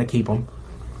weren't going to keep them.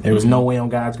 There was no way on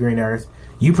God's green earth.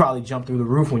 You probably jumped through the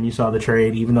roof when you saw the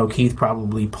trade, even though Keith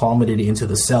probably plummeted into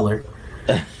the cellar.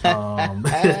 And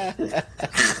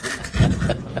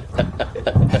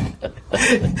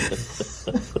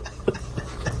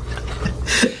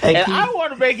I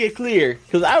want to make it clear,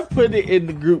 because I put it in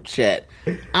the group chat.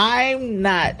 I'm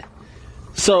not.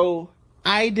 So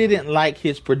I didn't like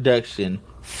his production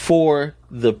for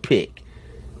the pick.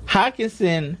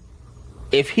 Hockinson,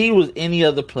 if he was any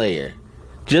other player,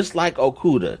 just like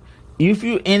Okudah, if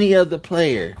you any other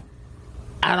player,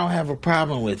 I don't have a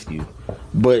problem with you.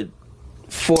 But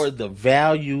for the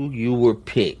value you were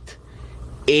picked,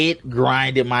 it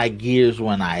grinded my gears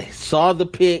when I saw the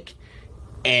pick,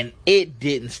 and it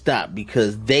didn't stop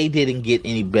because they didn't get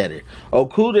any better.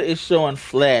 Okudah is showing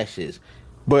flashes,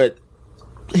 but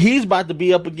he's about to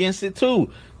be up against it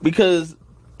too, because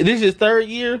this is his 3rd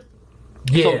year.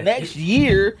 Yeah. So next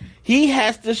year he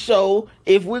has to show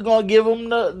if we're gonna give him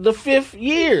the 5th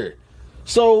year.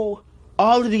 So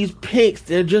all of these picks,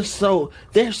 they're so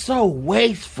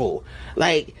wasteful.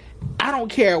 Like, I don't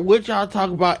care what y'all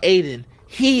talk about Aiden.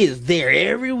 He is there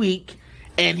every week,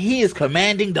 and he is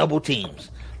commanding double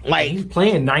teams. Like, he's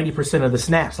playing 90% of the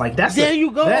snaps. Like, there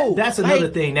you go. That's another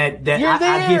thing that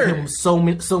I give him so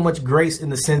much grace in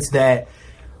the sense that,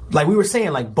 like we were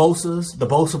saying, like the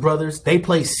Bosa brothers, they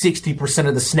play 60%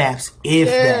 of the snaps,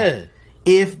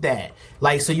 if that.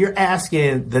 Like, so you're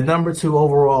asking the number 2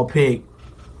 overall pick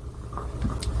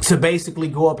to basically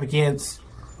go up against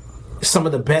some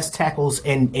of the best tackles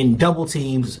in double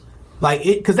teams, like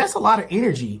it, because that's a lot of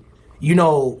energy. You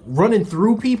know, running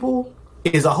through people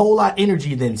is a whole lot of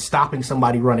energy than stopping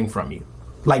somebody running from you.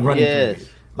 Like running through you.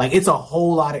 Like, it's a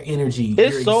whole lot of energy.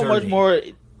 It's so much more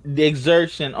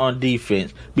exertion on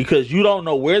defense because you don't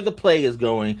know where the play is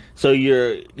going, so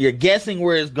you're guessing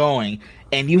where it's going,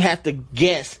 and you have to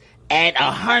guess at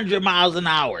 100 miles an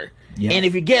hour. Yep. And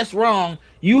if you guess wrong,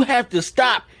 you have to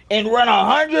stop and run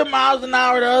 100 miles an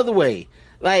hour the other way.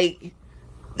 Like,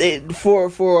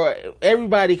 for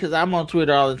everybody, because I'm on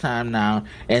Twitter all the time now,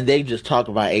 and they just talk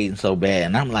about Aiden so bad,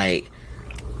 and I'm like,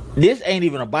 this ain't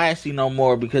even a bias no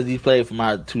more because he's played for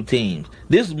my 2 teams.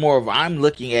 This is more of, I'm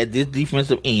looking at this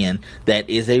defensive end that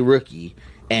is a rookie,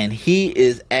 and he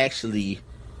is actually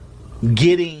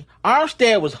getting...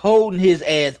 Armstead was holding his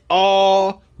ass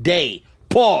all day.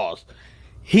 Pause.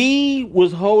 He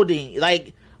was holding,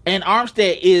 like, and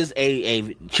Armstead is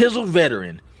a chiseled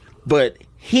veteran, but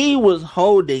he was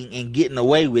holding and getting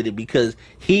away with it because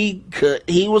he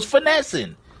was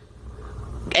finessing.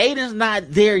 Aiden's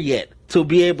not there yet to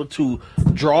be able to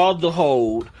draw the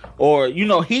hold, or, you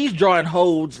know, he's drawing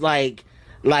holds like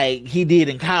he did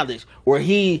in college, where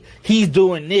he's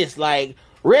doing this, like,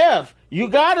 ref, you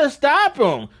gotta stop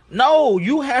him. No,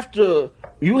 you have to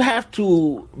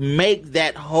make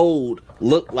that hold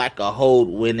look like a hold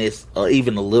when it's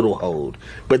even a little hold.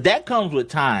 But that comes with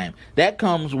time. That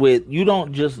comes with, you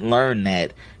don't just learn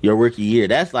that your rookie year.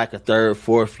 That's like a 3rd,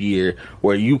 4th year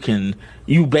where you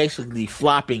basically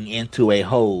flopping into a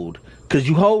hold. Because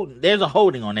there's a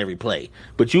holding on every play.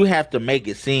 But you have to make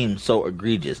it seem so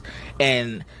egregious.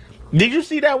 And did you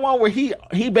see that one where he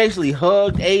basically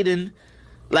hugged Aiden?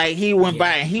 Like, he went by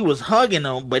and he was hugging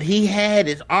him, but he had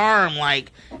his arm,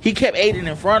 like, he kept Aiden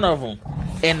in front of him,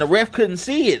 and the ref couldn't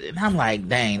see it. And I'm like,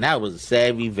 dang, that was a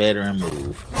savvy veteran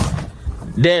move.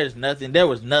 There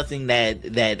was nothing that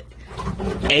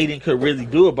Aiden could really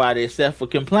do about it except for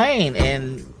complain,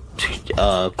 and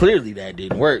clearly that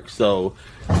didn't work. So,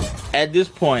 at this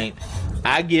point,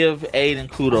 I give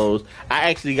Aiden kudos. I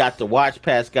actually got to watch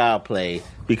Pascal play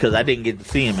because I didn't get to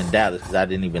see him in Dallas because I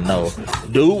didn't even know.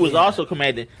 Dude was also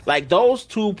commanding. Like, those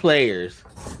 2 players,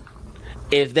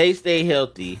 if they stay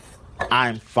healthy,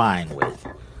 I'm fine with.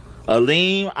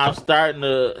 Aleem,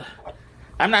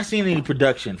 I'm not seeing any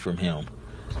production from him.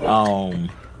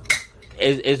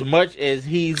 As much as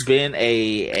he's been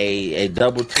a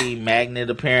double team magnet,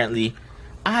 apparently,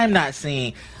 I'm not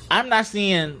seeing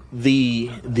the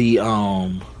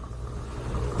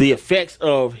effects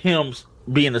of him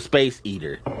being a space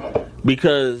eater,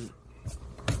 because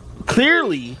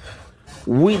clearly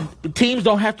teams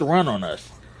don't have to run on us.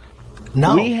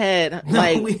 No, we had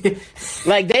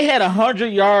like they had 100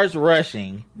 yards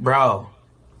rushing, bro,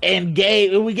 and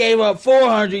we gave up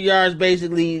 400 yards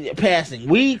basically passing.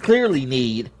 We clearly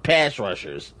need pass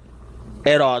rushers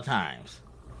at all times.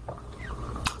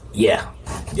 Yeah.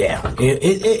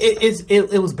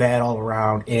 It was bad all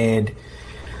around, and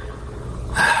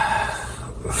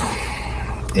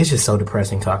it's just so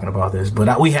depressing talking about this.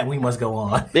 But we must go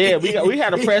on. Yeah, we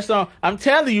had to press on. I'm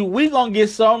telling you, we gonna get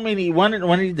so many one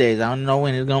of these days. I don't know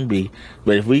when it's gonna be,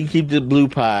 but if we can keep the blue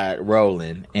pod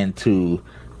rolling into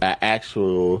an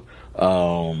actual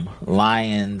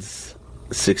Lions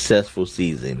successful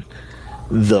season,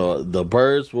 the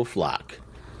birds will flock.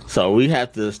 So we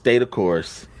have to stay the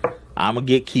course. I'm gonna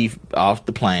get Keith off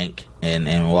the plank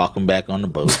and walk him back on the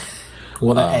boat.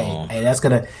 Well,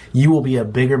 hey, you will be a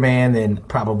bigger man than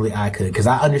probably I could, because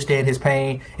I understand his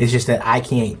pain. It's just that I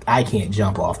can't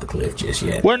jump off the cliff just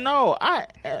yet. Well, no,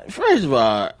 first of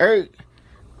all,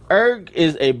 Erg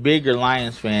is a bigger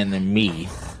Lions fan than me,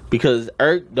 because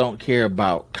Erg don't care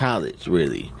about college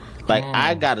really. Like,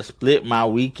 I gotta split my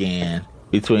weekend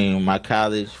between my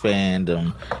college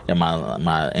fandom and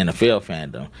my NFL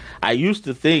fandom. I used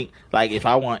to think, like, if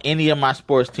I want any of my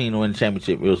sports team to win the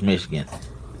championship, it was Michigan.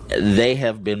 They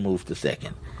have been moved to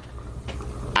second.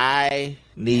 I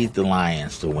need the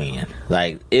Lions to win.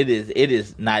 Like, it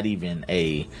is not even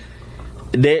it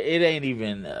ain't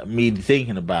even me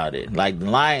thinking about it. Like, the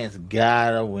Lions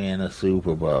gotta win a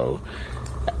Super Bowl.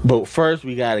 But first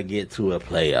we gotta get to a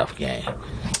playoff game.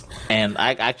 And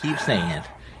I keep saying,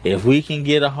 if we can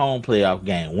get a home playoff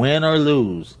game, win or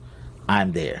lose,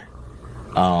 I'm there.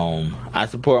 I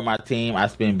support my team. I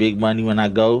spend big money when I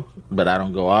go, but I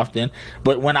don't go often.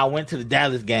 But when I went to the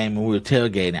Dallas game and we were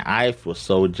tailgating, I was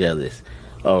so jealous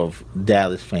of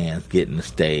Dallas fans getting to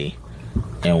stay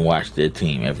and watch their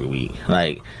team every week.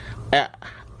 Like,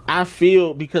 I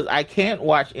feel, because I can't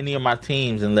watch any of my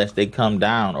teams unless they come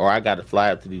down or I got to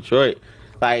fly up to Detroit.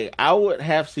 Like, I would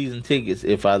have season tickets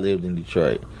if I lived in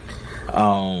Detroit.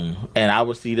 And I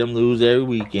would see them lose every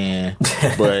weekend,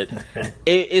 but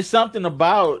it's something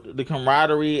about the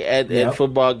camaraderie at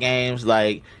football games,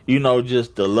 like, you know,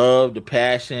 just the love, the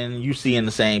passion you see in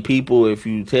the same people if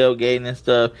you tailgating and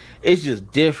stuff. It's just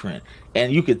different,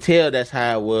 and you could tell that's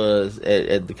how it was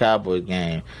at the Cowboys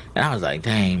game. And I was like,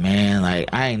 dang, man, like,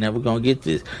 I ain't never gonna get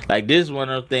this. Like, this is one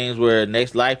of the things where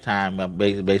next lifetime I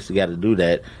basically got to do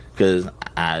that. Because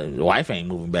the wife ain't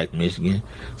moving back to Michigan,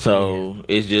 so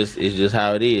it's just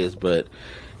how it is. But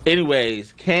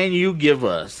anyways, can you give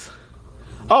us?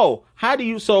 Oh, how do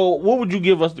you? So, what would you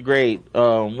give us the grade?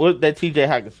 What that TJ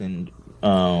Hockinson?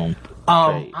 I'm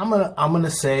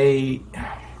gonna say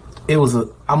it was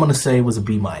a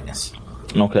B-.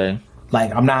 Okay.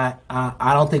 Like, I'm not.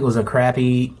 I don't think it was a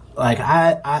crappy. Like,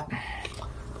 I.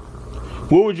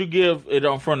 What would you give it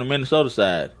on from the Minnesota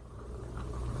side?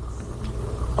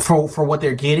 For what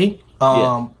they're getting,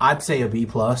 I'd say a B+.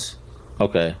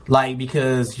 Okay. Like,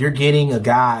 because you're getting a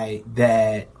guy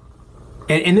that,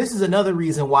 and this is another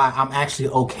reason why I'm actually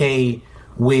okay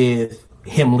with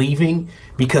him leaving,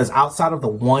 because outside of the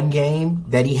one game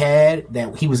that he had,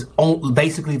 that he was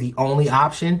basically the only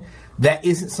option, that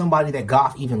isn't somebody that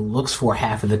Goff even looks for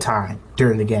half of the time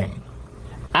during the game.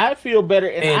 I feel better,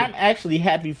 and I'm actually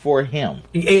happy for him.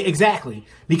 Exactly,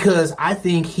 because I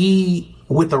think he,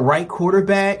 with the right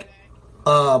quarterback,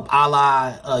 a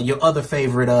la your other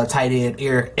favorite tight end,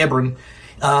 Eric Ebron,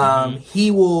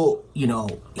 he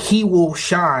will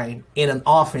shine in an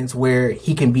offense where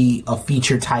he can be a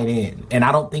featured tight end. And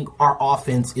I don't think our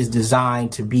offense is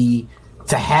designed to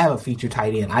have a featured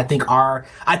tight end. I think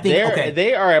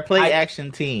they are a play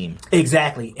action team.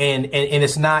 Exactly, and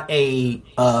it's not a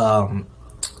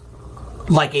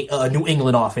like a New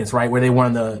England offense, right, where they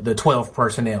run the 12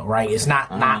 personnel, right? It's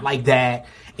not like that.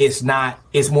 It's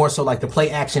more so like the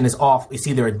play action is off. It's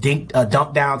either a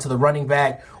dump down to the running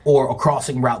back or a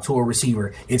crossing route to a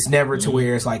receiver. It's never to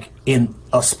where it's like in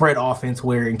a spread offense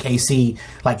where in KC,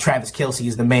 like Travis Kelce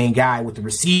is the main guy with the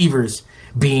receivers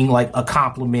being like a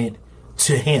complement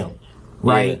to him,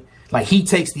 right? Yeah. Like, he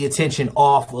takes the attention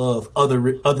off of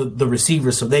the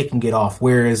receivers so they can get off.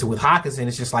 Whereas with Hockinson,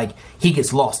 it's just like he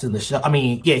gets lost in the shuffle. I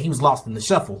mean, he was lost in the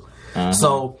shuffle.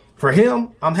 So for him,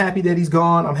 I'm happy that he's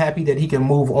gone. I'm happy that he can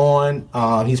move on.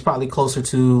 He's probably closer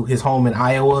to his home in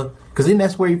Iowa, because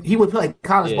that's where he would play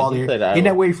college ball there. Isn't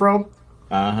that where he's from?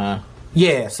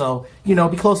 Yeah, so, be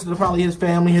closer to probably his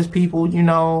family, his people,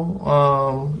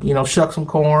 shuck some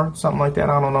corn, something like that.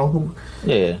 I don't know who.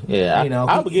 Yeah.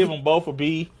 I would give them both a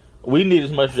B. We need as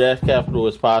much draft capital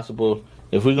as possible.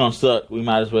 If we're gonna suck, we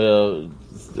might as well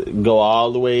go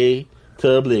all the way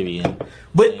to oblivion.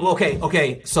 But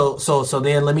okay. So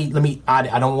then let me.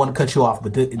 I don't want to cut you off,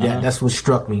 but that's what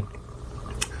struck me.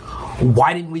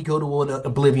 Why didn't we go to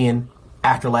oblivion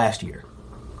after last year?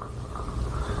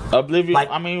 Oblivion.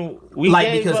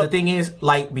 Because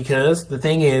the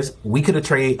thing is, we could have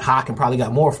traded Hawk and probably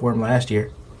got more for him last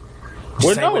year.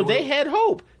 They had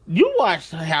hope. You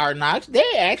watched Hard Knocks. They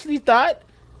actually thought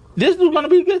this was going to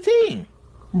be a good team.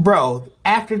 Bro,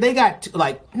 after they got,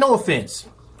 no offense.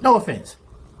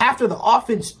 After the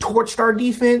offense torched our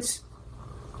defense,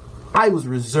 I was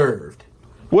reserved.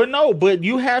 Well, no, but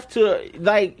you have to,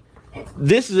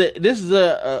 this is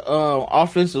a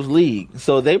offensive league.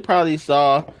 So they probably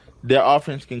saw their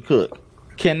offense can cook.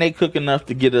 Can they cook enough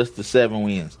to get us to 7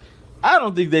 wins? I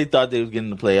don't think they thought they was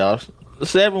getting the playoffs. The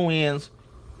 7 wins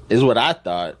is what I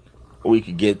thought we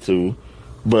could get to,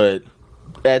 but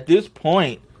at this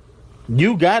point,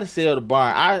 you got to sell the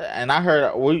barn. I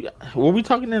heard, were we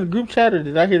talking in the group chat, or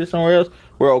did I hear this somewhere else?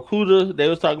 Where Okuda, they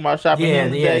was talking about shopping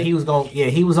him today? He was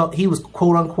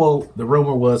quote unquote, the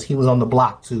rumor was he was on the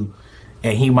block too,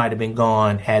 and he might have been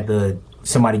gone had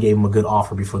somebody gave him a good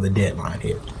offer before the deadline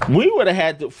hit. We would have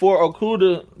had to, for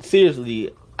Okuda, seriously,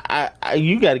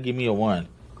 you got to give me a 1,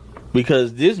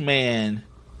 because this man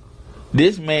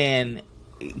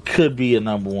could be a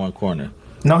number 1 corner.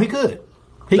 No, he could.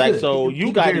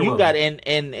 You got,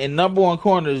 and number 1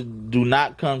 corners do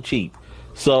not come cheap.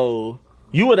 So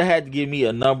you would have had to give me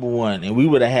a number 1, and we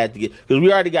would have had to get, because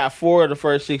we already got 4 of the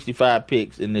first 65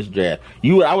 picks in this draft.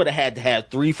 I would have had to have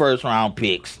 3 first-round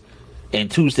picks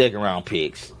and 2 second-round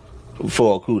picks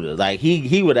for Okuda. Like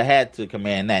he would have had to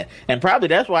command that, and probably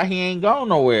that's why he ain't going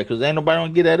nowhere because ain't nobody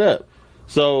gonna get that up.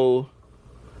 So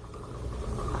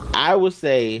I would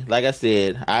say, like I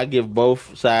said, I give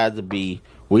both sides a B.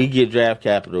 We get draft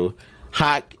capital.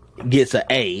 Hawk gets an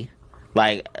A.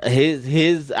 Like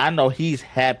his, I know he's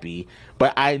happy,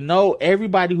 but I know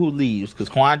everybody who leaves because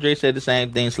Quandre said the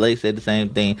same thing, Slay said the same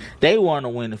thing. They want to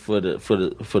win it for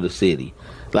the city.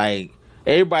 Like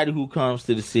everybody who comes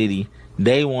to the city,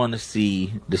 they want to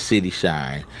see the city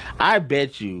shine. I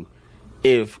bet you,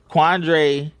 if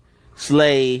Quandre,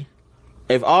 Slay,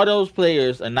 if all those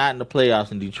players are not in the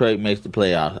playoffs and Detroit makes the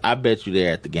playoffs, I bet you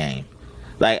they're at the game.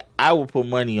 Like, I would put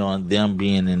money on them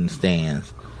being in the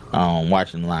stands,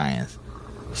 watching Lions.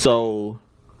 So,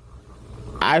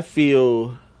 I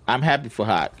feel I'm happy for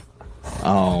Hawk.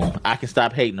 I can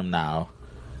stop hating him now.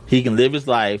 He can live his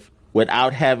life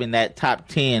without having that top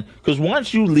 10. Because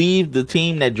once you leave the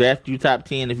team that drafted you top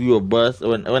 10, if you're a bust,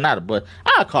 or not a bust,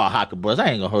 I'll call Hawk a bust. I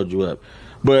ain't going to hold you up.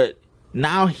 But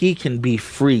now he can be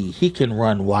free. He can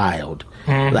run wild.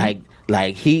 Mm-hmm.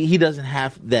 Like he doesn't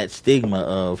have that stigma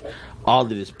of all of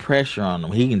this pressure on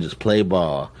him. He can just play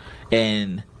ball.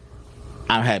 And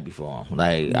I'm happy for him.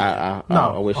 Like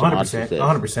I wish him all the success.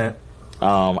 100%.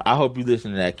 I hope you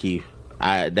listen to that, Keith.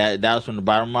 That was from the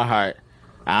bottom of my heart.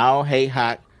 I don't hate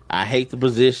Hawk. I hate the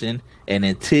position. And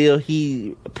until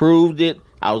he proved it,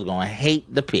 I was gonna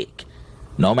hate the pick.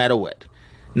 No matter what.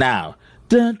 Now,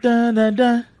 dun dun dun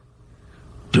dun.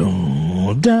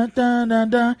 Dun, dun, dun, dun,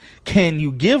 dun. Can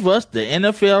you give us the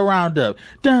NFL roundup?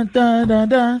 Dun, dun, dun,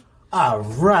 dun. All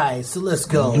right, so let's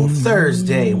go.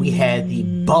 Thursday, we had the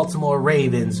Baltimore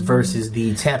Ravens versus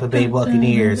the Tampa Bay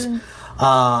Buccaneers.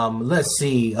 Let's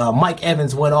see. Mike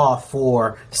Evans went off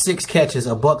for 6 catches,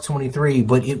 $123,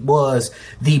 but it was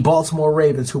the Baltimore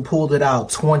Ravens who pulled it out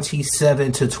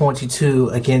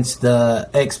 27-22 against the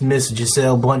ex-Miss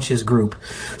Giselle Bunches group.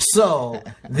 So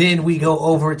then we go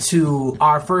over to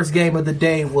our first game of the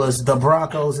day was the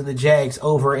Broncos and the Jags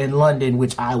over in London,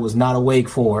 which I was not awake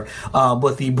for.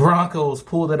 But the Broncos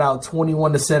pulled it out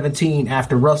 21-17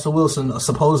 after Russell Wilson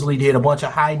supposedly did a bunch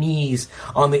of high knees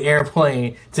on the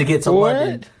airplane to get to London.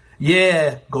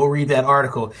 Yeah, go read that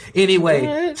article.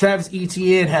 Anyway, Travis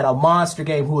Etienne had a monster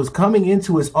game who was coming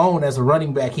into his own as a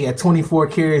running back. He had 24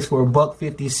 carries for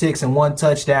 $156 and 1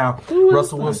 touchdown.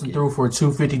 Russell Wilson threw for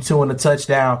 $252 and a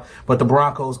touchdown, but the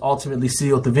Broncos ultimately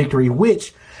sealed the victory,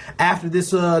 which after this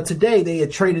today they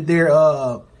had traded their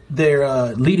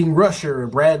leading rusher,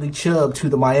 Bradley Chubb, to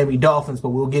the Miami Dolphins, but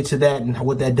we'll get to that and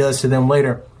what that does to them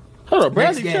later. Hold on,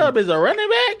 Bradley Chubb is a running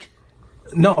back?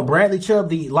 No, Bradley Chubb,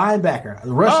 the linebacker,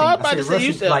 rushing. Oh, I'm about to say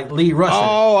you said like lead rusher.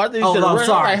 Oh, I think you said I'm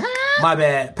sorry. Like, huh? My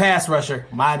bad. Pass rusher.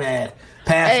 My bad.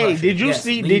 Pass rusher. Did you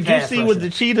see what the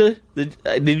cheetah?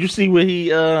 Did you see what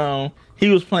he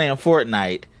was playing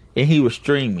Fortnite and he was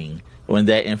streaming when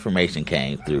that information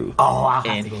came through? Oh,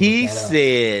 and he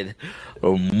said,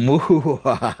 I'll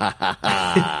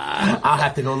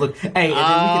have to go look. Hey, and then we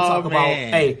can talk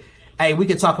about Hey, we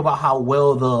could talk about how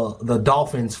well the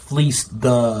Dolphins fleeced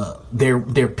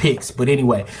their picks. But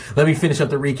anyway, let me finish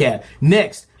up the recap.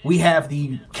 Next, we have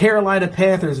the Carolina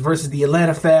Panthers versus the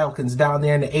Atlanta Falcons down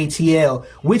there in the ATL,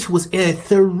 which was a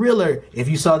thriller. If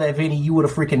you saw that, Vinny, you would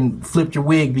have freaking flipped your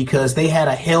wig because they had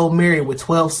a Hail Mary with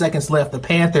 12 seconds left. The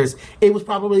Panthers, it was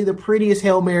probably the prettiest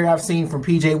Hail Mary I've seen from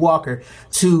P.J. Walker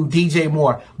to DJ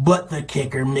Moore. But the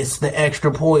kicker missed the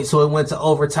extra point, so it went to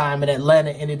overtime, and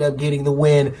Atlanta ended up getting the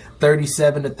win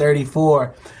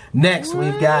 37-34. Next,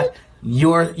 we've got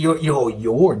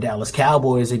your Dallas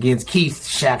Cowboys against Keith's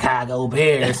Chicago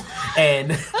Bears,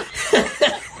 and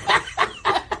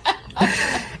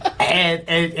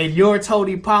and your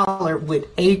Tony Pollard with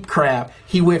ape crap.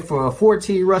 He went for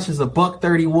 14 rushes,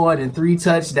 $131 and 3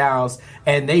 touchdowns,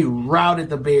 and they routed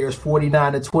the Bears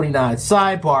 49-29.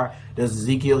 Sidebar: does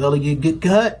Ezekiel Elliott get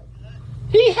cut?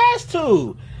 He has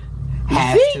to.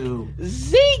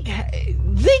 Zeke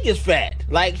is fat.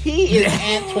 Like, he is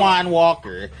Antoine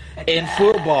Walker in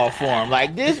football form.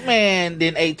 Like, this man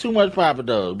didn't ate too much Papa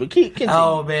Do's. But continue.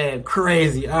 Oh man,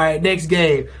 crazy. All right, next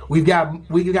game we got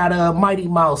a Mighty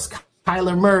Mouse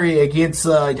Kyler Murray against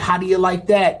how do you like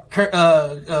that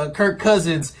Kirk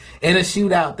Cousins in a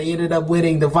shootout. They ended up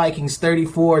winning the Vikings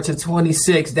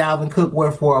 34-26. Dalvin Cook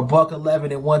went for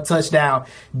 $111 and 1 touchdown.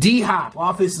 D-Hop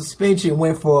off his suspension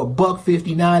went for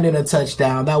 $159 and a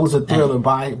touchdown. That was a thriller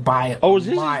by was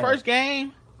this his first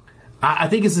game? I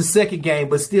think it's his second game,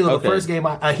 but still, the first game,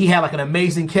 he had like an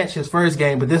amazing catch his first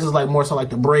game, but this is like more so like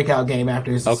the breakout game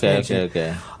after his suspension.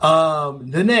 Okay.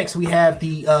 The next, we have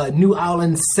the New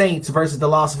Orleans Saints versus the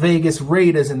Las Vegas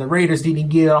Raiders, and the Raiders didn't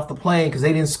get off the plane because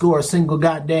they didn't score a single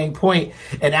goddamn point,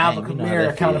 and Alvin Kamara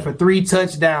accounted for 3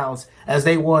 touchdowns as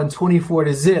they won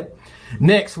 24-0.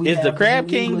 Next, we have the Crab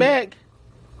King back?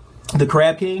 The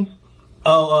Crab King?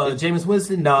 Jameis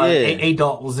Winston? No,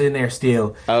 A-Dot was in there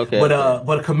still. Okay.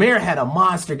 But Kamara had a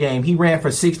monster game. He ran for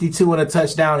 62 and a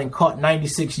touchdown and caught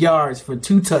 96 yards for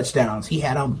 2 touchdowns. He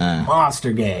had a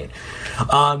monster game.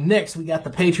 Next, we got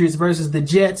the Patriots versus the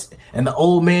Jets, and the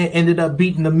old man ended up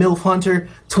beating the MILF Hunter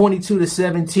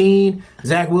 22-17.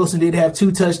 Zach Wilson did have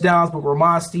 2 touchdowns, but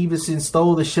Ramon Stevenson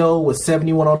stole the show with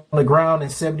 71 on the ground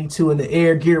and 72 in the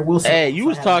air. Garrett Wilson. Hey, you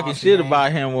was talking shit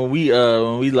about him when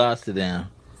we lost to them.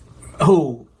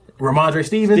 Who? Ramondre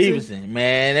Stevenson,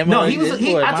 man. No,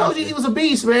 I told you he was a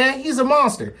beast, man. He's a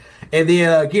monster. And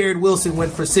then Garrett Wilson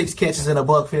went for 6 catches and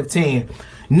 $115.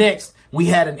 Next, we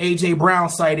had an A.J. Brown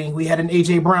sighting. with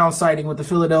the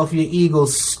Philadelphia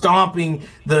Eagles stomping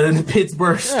the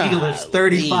Pittsburgh Steelers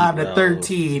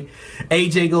 35-13.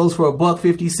 A.J. goes for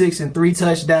 $156 and 3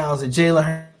 touchdowns, and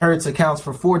Jalen Hurts accounts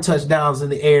for 4 touchdowns in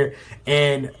the air.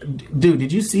 And dude,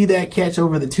 did you see that catch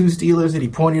over the 2 Steelers that he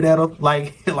pointed at them?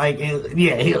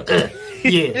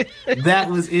 Yeah, that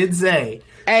was insane.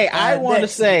 Hey, I want to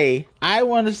say,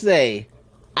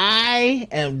 I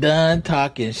am done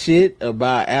talking shit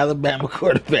about Alabama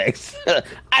quarterbacks.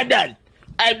 I'm done.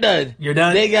 You're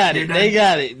done. They got it.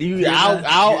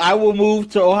 I will move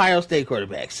to Ohio State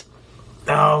quarterbacks.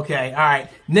 Okay, all right.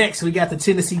 Next, we got the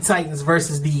Tennessee Titans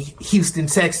versus the Houston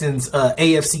Texans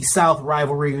AFC South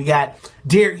rivalry. We got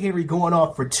Derrick Henry going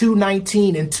off for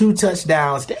 219 and 2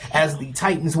 touchdowns as the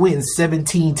Titans win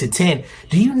 17-10.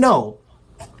 Do you know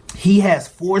he has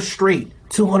 4 straight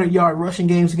 200-yard rushing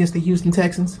games against the Houston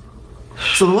Texans?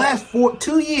 So the last 2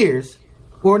 years,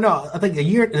 or no, I think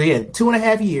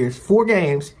 2.5 years, 4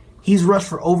 games, he's rushed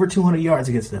for over 200 yards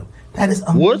against them. That is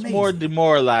amazing. What's more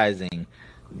demoralizing?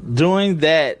 Doing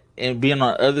that and being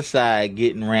on the other side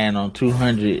getting ran on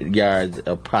 200 yards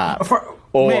a pop,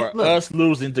 us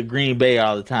losing to Green Bay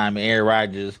all the time and Aaron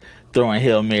Rodgers throwing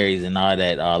Hail Marys and all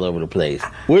that all over the place.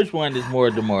 Which one is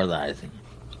more demoralizing?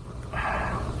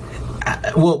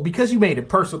 Well, because you made it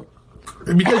personal.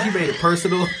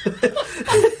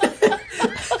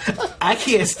 I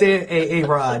can't stand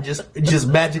A-Rod just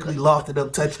magically lofting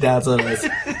up touchdowns on us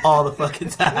all the fucking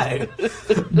time.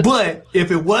 But if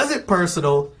it wasn't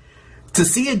personal, to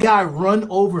see a guy run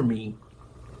over me,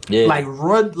 like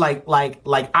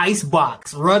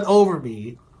icebox run over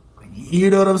me,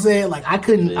 you know what I'm saying? Like I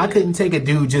couldn't take a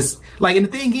dude just like. And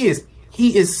the thing is,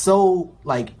 he is so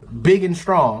like big and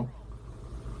strong.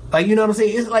 Like, you know what I'm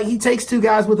saying? It's like he takes 2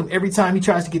 guys with him every time he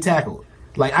tries to get tackled.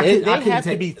 Like they have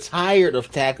to be tired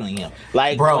of tackling him.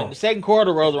 Like, bro, when the second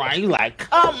quarter rolls around, you like,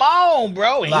 come on,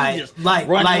 bro, and he just running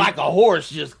like a horse,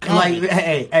 just coming. Like,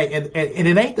 hey, and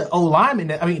it ain't the O lineman.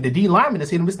 The D lineman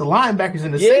that's hitting him. It's the linebackers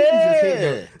and the safeties that's hitting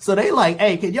him. So they like,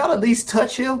 hey, can y'all at least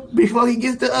touch him before he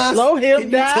gets to us? Slow him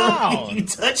down. Can you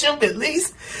touch him at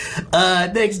least?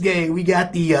 Next game, we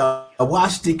got the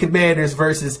Washington Commanders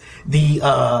versus the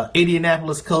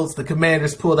Indianapolis Colts. The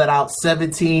Commanders pulled that out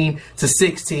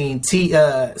 17-16.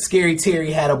 Scary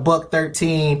Terry had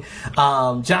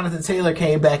 $113. Jonathan Taylor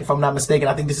came back, if I'm not mistaken.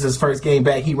 I think this is his first game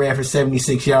back. He ran for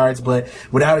 76 yards, but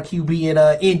without a QB in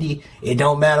Indy, it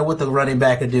don't matter what the running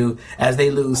back will do as they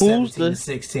lose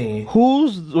 17-16.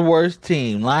 Who's the worst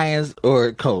team, Lions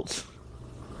or Colts?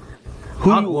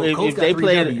 If they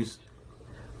play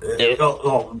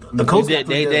the Colts,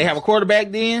 they have a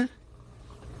quarterback then?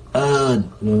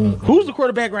 Who's the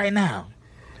quarterback right now?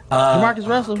 DeMarcus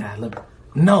Russell? God,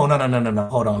 No.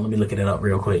 Hold on, let me look it up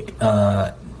real quick.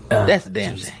 That's a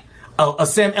damn shame.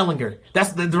 Sam Ehlinger.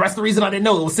 That's the reason I didn't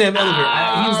know it was Sam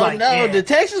Ehlinger. He was like, the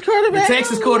Texas quarterback. The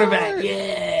Texas quarterback.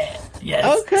 Yeah.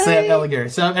 Yes. Okay. Sam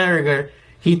Ehlinger.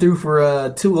 He threw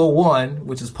for 201,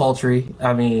 which is paltry.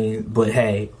 I mean, but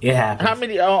hey, it happens. How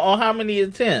many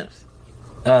attempts?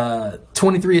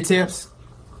 23 attempts.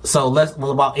 So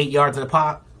about 8 yards at a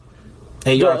pop.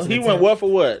 8 yards. He went what for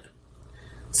what?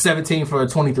 17 for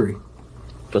 23.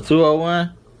 For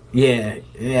 201? Yeah,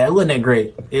 it wasn't that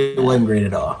great. It wasn't great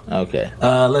at all. Okay.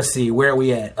 Let's see, where are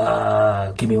we at?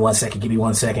 Give me one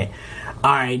second.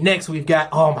 All right, next we've got,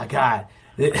 oh my God.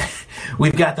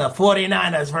 We've got the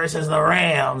 49ers versus the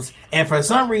Rams. And for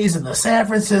some reason, the San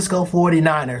Francisco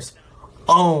 49ers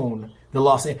own the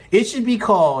Los Angeles. It should be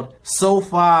called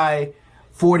SoFi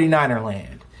 49er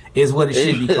Land is what it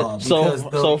should be called.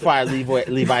 SoFi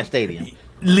Levi Stadium.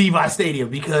 Levi Stadium,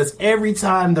 because every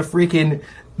time the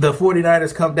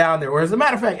 49ers come down there, or as a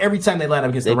matter of fact, every time they line up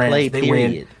against the Rams, they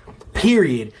win.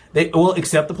 Period.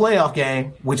 Except the playoff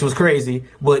game, which was crazy,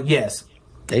 but yes.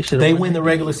 They win the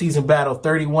regular season battle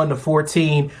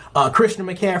 31-14. Christian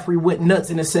McCaffrey went nuts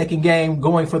in the second game,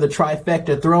 going for the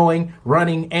trifecta, throwing,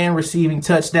 running, and receiving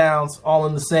touchdowns all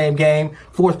in the same game.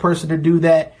 Fourth person to do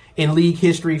that in league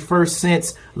history, first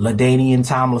since LaDainian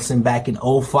Tomlinson back in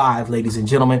 2005, ladies and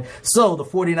gentlemen. So the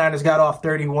 49ers got off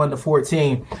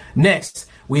 31-14. Next,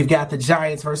 we've got the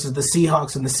Giants versus the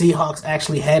Seahawks, and the Seahawks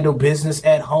actually handle business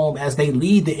at home as they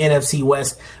lead the NFC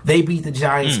West. They beat the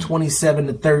Giants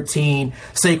 27-13.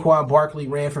 Saquon Barkley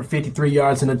ran for 53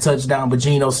 yards and a touchdown, but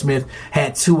Geno Smith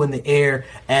had 2 in the air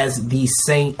as the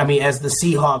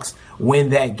Seahawks win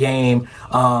that game.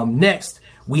 Next,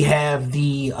 we have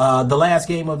the last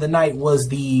game of the night was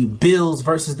the Bills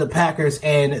versus the Packers,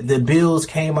 and the Bills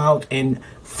came out and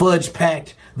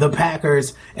fudge-packed the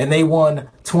Packers, and they won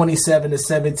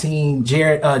 27-17.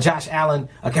 Josh Allen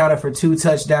accounted for 2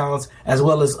 touchdowns, as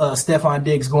well as Stephon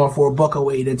Diggs going for a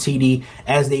 $108 and TD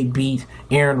as they beat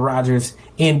Aaron Rodgers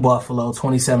in Buffalo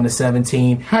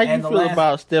 27-17. How you feel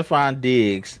about Stephon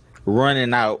Diggs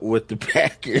running out with the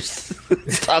Packers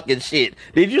talking shit?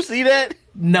 Did you see that?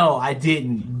 No, I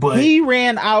didn't. But he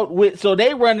ran out so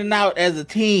they running out as a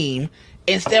team.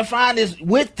 And Stephon is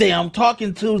with them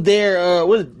talking to their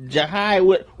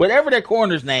whatever their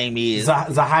corner's name is.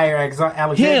 Zaire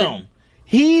Alexander. Him.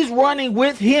 He's running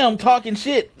with him talking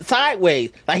shit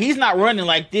sideways. Like, he's not running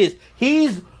like this.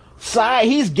 He's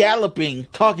galloping,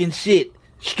 talking shit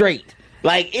straight.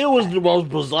 Like, it was the most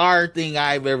bizarre thing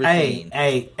I've ever seen.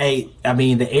 Hey, I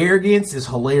mean, the arrogance is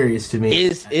hilarious to me.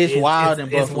 It's wild in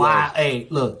Buffalo. It's wild. Hey,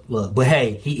 look. But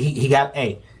hey, he got,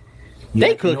 hey.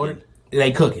 They cooking.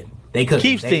 They cooking.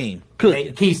 Keith's team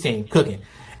cooking.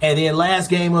 And then last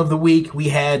game of the week, we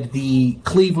had the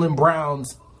Cleveland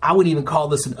Browns. I wouldn't even call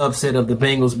this an upset of the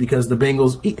Bengals, because the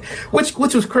Bengals,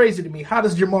 which was crazy to me. How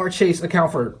does Jamar Chase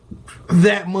account for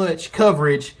that much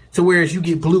coverage to whereas you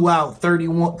get blew out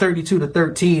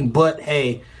 32-13? But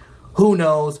hey, who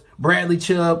knows? Nick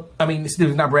Chubb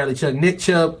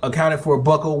accounted for a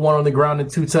 $101 on the ground and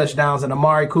 2 touchdowns, and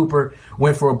Amari Cooper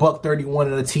went for a $131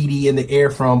 and a TD in the air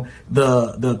from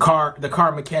the car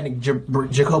mechanic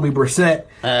Jacoby Brissett.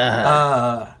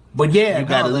 But yeah, you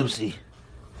got Lucy.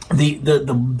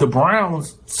 The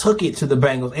Browns took it to the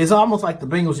Bengals. It's almost like the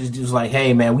Bengals is just like,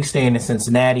 hey man, we staying in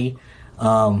Cincinnati.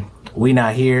 We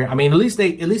not here. I mean, at least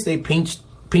they pinched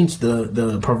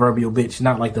the proverbial bitch,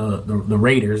 not like the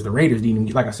Raiders. The Raiders didn't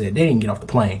even, like I said, they didn't get off the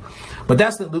plane. But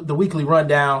that's the weekly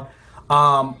rundown.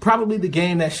 Probably the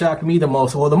game that shocked me the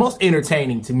most, or the most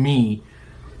entertaining to me,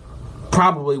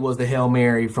 probably was the Hail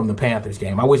Mary from the Panthers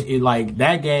game. I wish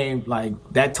that game, like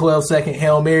that 12-second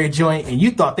Hail Mary joint, and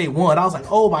you thought they won. I was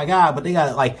like, oh my God, but they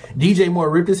got DJ Moore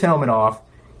ripped his helmet off,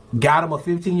 got him a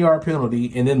 15-yard penalty,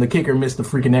 and then the kicker missed the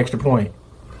freaking extra point.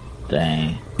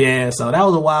 Dang. Yeah, so that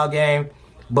was a wild game.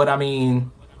 But, I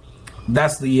mean,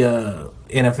 that's the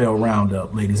NFL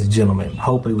roundup, ladies and gentlemen.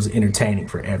 Hopefully it was entertaining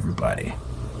for everybody.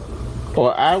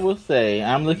 Well, I will say,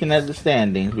 I'm looking at the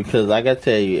standings because I got to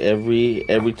tell you, every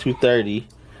 2:30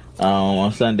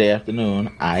 on Sunday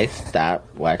afternoon, I stop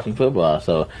watching football.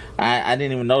 So I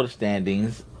didn't even know the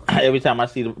standings. Every time I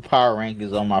see the power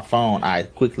rankings on my phone, I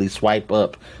quickly swipe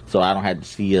up so I don't have to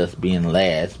see us being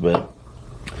last. But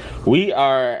we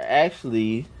are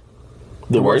actually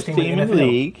the worst team in the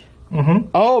league. Mm-hmm.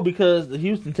 Oh, because the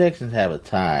Houston Texans have a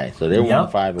tie, so they're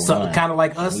 1-5-1. So kind of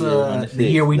like us, the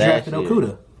year we drafted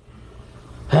Okudah.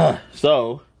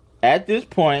 So at this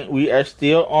point, we are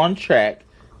still on track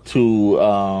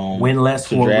to win less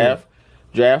to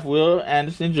draft Will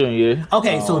Anderson Jr.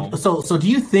 Okay, so do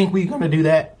you think we're gonna do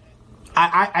that?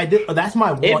 I do. That's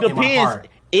my want in my heart.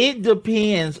 It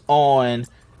depends on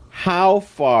how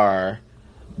far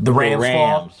the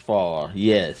Rams fall.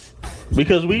 Yes,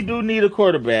 because we do need a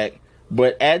quarterback.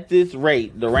 But at this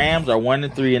rate, the Rams are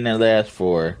 1-3 in their last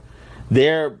 4.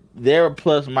 Their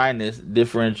plus minus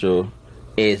differential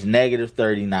is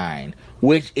 -39,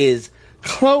 which is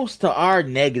close to our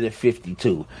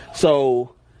 -52.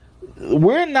 So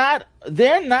they're not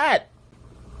that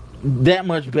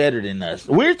much better than us.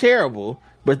 We're terrible,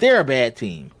 but they're a bad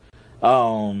team.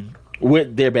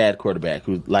 With their bad quarterback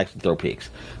who likes to throw picks.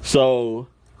 So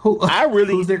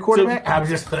who's their quarterback? I'm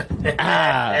just his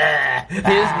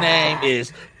name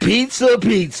is Pizza.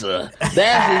 That's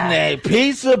his name,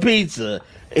 Pizza.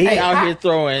 He out here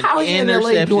throwing how he in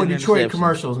LA doing Detroit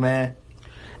commercials, man?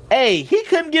 Hey, he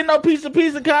couldn't get no Pizza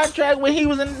contract when he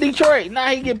was in Detroit. Now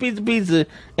he get Pizza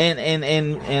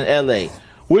in LA,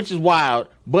 which is wild.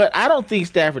 But I don't think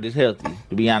Stafford is healthy,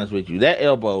 to be honest with you. That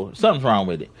elbow, something's wrong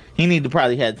with it. He need to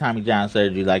probably have Tommy John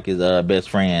surgery like his best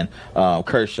friend,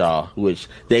 Kershaw, which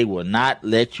they will not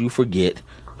let you forget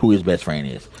who his best friend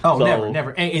is. Oh, so,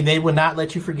 never. And they will not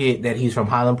let you forget that he's from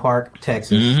Highland Park,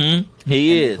 Texas.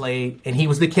 He is. And he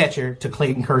was the catcher to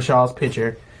Clayton Kershaw's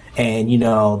pitcher. And,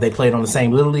 they played on the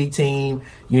same Little League team.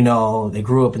 They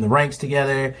grew up in the ranks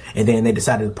together. And then they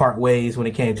decided to part ways when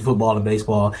it came to football and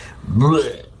baseball.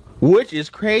 Blech. Which is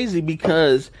crazy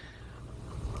because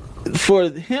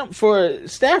for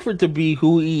Stafford to be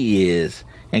who he is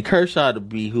and Kershaw to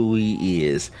be who he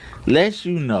is, lets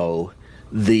you know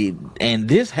and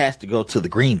this has to go to the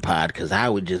Green Pod because I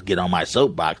would just get on my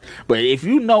soapbox. But if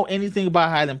you know anything about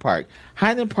Highland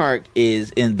Park is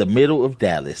in the middle of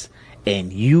Dallas,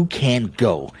 and you can't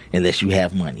go unless you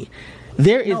have money.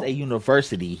 There is a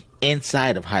university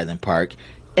inside of Highland Park,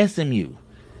 SMU.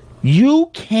 You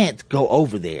can't go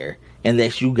over there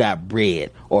unless you got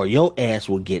bread, or your ass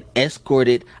will get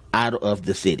escorted out of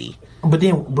the city.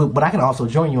 But I can also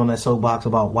join you on that soapbox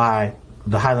about why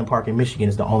the Highland Park in Michigan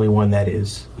is the only one that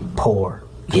is poor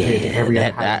compared to every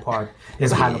other Highland Park.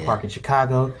 There's a Highland Park in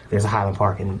Chicago. There's a Highland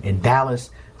Park in Dallas.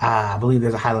 I believe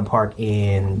there's a Highland Park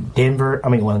in Denver.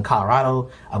 In Colorado.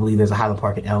 I believe there's a Highland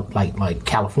Park in like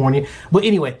California. But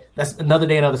anyway, that's another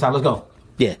day, another time. Let's go.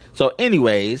 Yeah. So,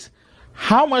 anyways,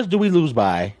 how much do we lose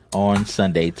by on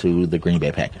Sunday to the Green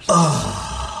Bay Packers?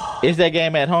 Is that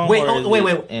game at home? Wait.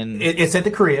 It's at the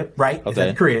crib, right? Okay. It's at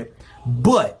the crib.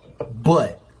 But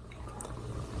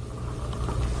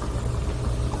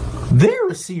their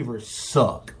receivers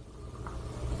suck,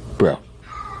 bro.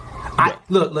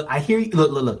 Look. I hear you.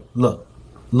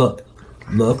 Look.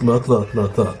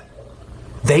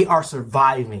 They are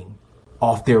surviving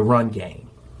off their run game.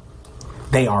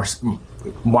 They are.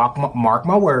 Mark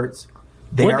my words.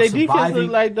 What their defense look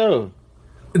like though?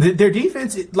 Their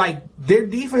defense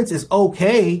is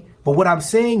okay, but what I'm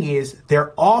saying is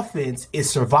their offense is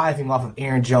surviving off of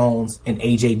Aaron Jones and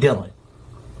AJ Dillon.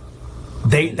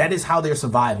 That is how they're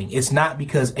surviving. It's not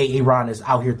because Aaron is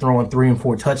out here throwing 3 and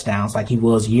 4 touchdowns like he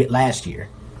was last year.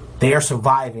 They are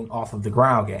surviving off of the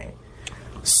ground game.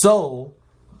 So,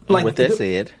 with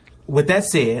that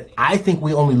said, I think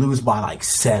we only lose by like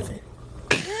 7.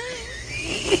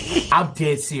 I'm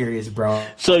dead serious, bro.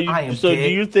 Do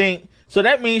you think? So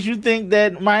that means you think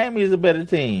that Miami is a better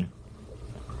team?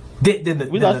 We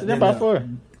lost to them by 4.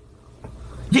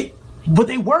 Yeah. But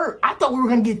they were. I thought we were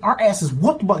going to get our asses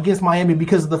whooped against Miami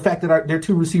because of the fact that their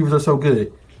 2 receivers are so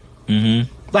good.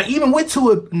 Mm-hmm. Like, even with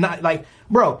Tua,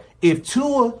 bro, if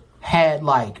Tua had,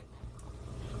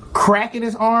 crack in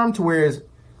his arm to where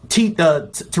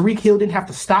Tyreek Hill didn't have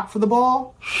to stop for the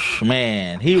ball.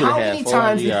 Man, he would have had 40 yards. How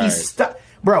many times did he stop?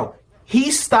 Bro,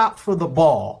 he stopped for the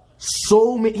ball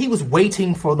he was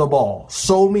waiting for the ball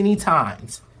so many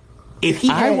times.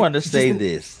 I want to say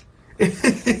this.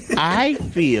 I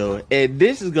feel, and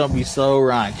this is gonna be so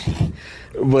raunchy,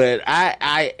 but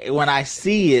I when I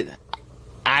see it,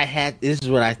 this is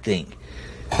what I think.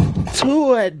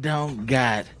 Tua don't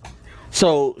got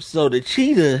so the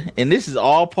cheetah, and this is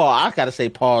all Paul. I gotta say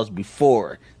pause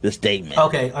before the statement.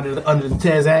 Okay, under the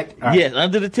Tez Act. Right. Yes,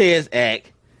 under the Tez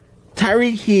Act,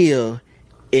 Tyreek Hill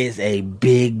is a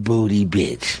big booty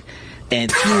bitch. And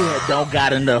Tua don't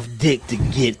got enough dick to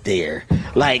get there.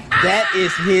 That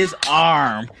is his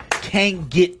arm. Can't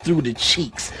get through the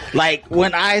cheeks.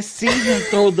 When I see him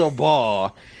throw the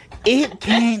ball, it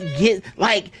can't get...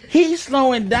 he's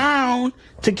slowing down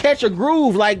to catch a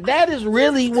groove. That is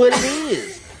really what it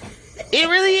is. It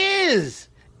really is.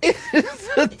 It's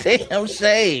a damn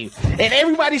shame. And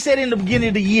everybody said in the beginning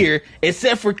of the year,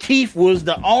 except for Keith was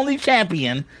the only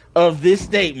champion of this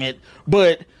statement,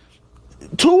 but...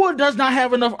 Tua does not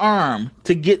have enough arm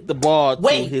to get the ball to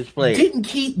his player. Didn't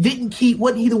Keith,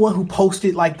 wasn't he the one who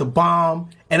posted the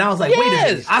bomb? And I was like, wait a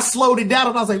minute. I slowed it down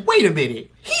and I was like, wait a minute.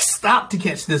 He stopped to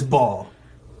catch this ball.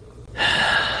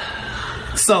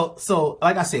 So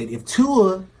like I said, if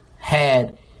Tua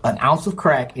had an ounce of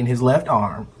crack in his left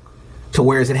arm to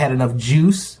where it had enough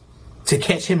juice to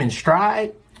catch him in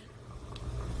stride,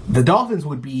 the Dolphins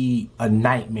would be a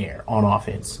nightmare on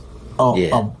offense.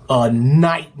 A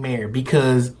nightmare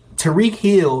because Tyreek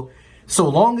Hill, so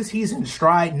long as he's in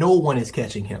stride, no one is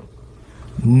catching him.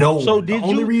 No one. So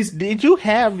did you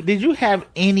have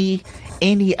any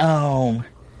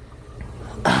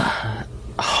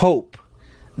hope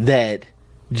that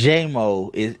J-Mo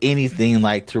is anything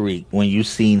like Tyreek when you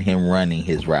seen him running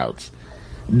his routes?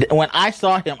 When I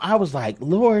saw him, I was like,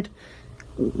 Lord,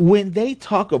 when they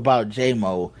talk about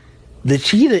J-Mo, the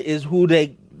cheetah is who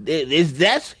that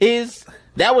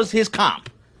was his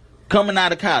comp coming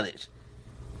out of college.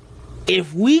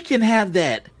 if we can have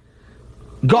that,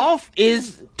 Goff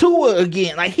is Tua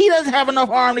again. Like, he doesn't have enough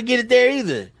arm to get it there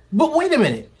either. But wait a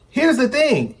minute. Here's the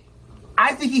thing.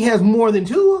 I think he has more than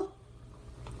Tua.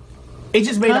 It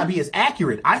just may not be as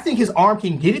accurate. I think his arm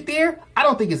can get it there. I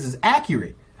don't think it's as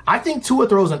accurate. I think Tua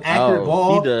throws an accurate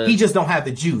ball. He just don't have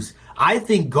the juice. I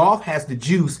think Goff has the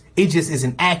juice. It just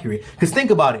isn't accurate. Because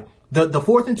think about it. The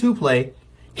 4th and 2 play,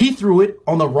 he threw it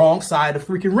on the wrong side of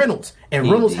freaking Reynolds. And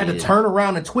Reynolds had to turn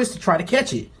around and twist to try to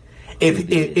catch it.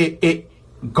 If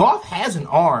Goff has an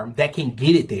arm that can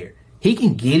get it there. He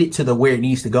can get it to where it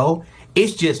needs to go.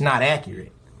 It's just not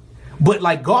accurate. But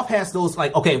like Goff has those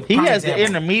he has the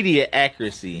intermediate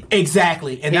accuracy.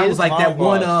 Exactly. And that was like that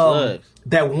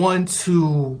one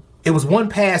it was one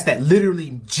pass that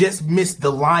literally just missed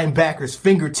the linebacker's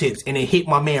fingertips and it hit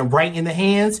my man right in the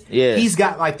hands. Yeah. He's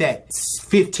got like that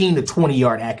 15 to 20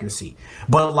 yard accuracy.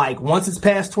 But like once it's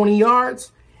past 20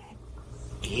 yards,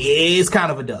 it's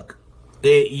kind of a duck.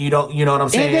 You know what I'm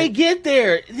saying? And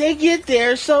they get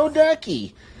there so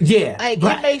ducky. Yeah. Like,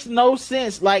 it makes no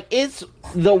sense. Like,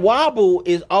 the wobble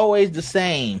is always the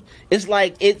same. It's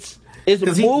like it's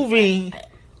moving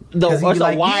it's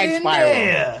a wide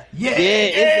spiral.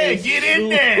 It's get in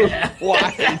there.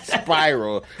 Wide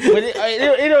spiral. But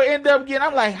it'll end up getting,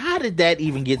 I'm like, how did that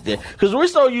even get there? Because we're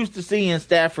so used to seeing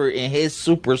Stafford in his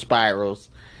super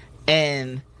spirals.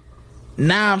 And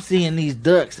now I'm seeing these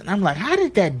ducks, and I'm like, how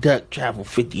did that duck travel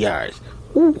 50 yards?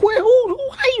 How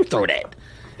you throw that?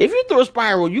 If you throw a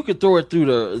spiral, you could throw it through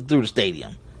the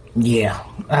stadium. Yeah,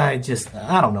 I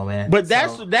don't know, man. But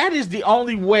that is the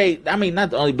only way. I mean,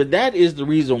 not the only, but that is the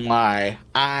reason why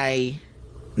I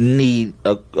need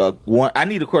a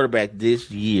quarterback this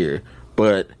year.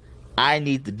 But I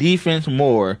need the defense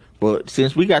more. But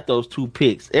since we got those 2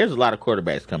 picks, there's a lot of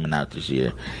quarterbacks coming out this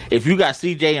year. If you got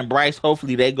CJ and Bryce,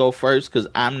 hopefully they go first because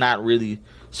I'm not really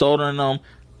sold on them.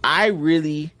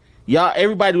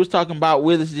 Everybody was talking about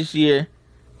Willis this year.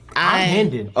 I'm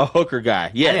Hendon. A hooker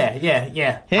guy.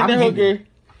 Yeah. Hendon Hooker.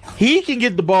 He can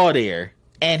get the ball there,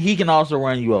 and he can also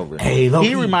run you over. Hey, look,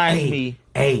 he reminds me.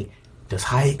 Hey, does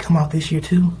Hyatt come out this year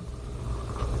too?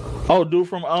 Oh, dude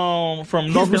from North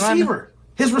Carolina.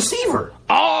 His receiver.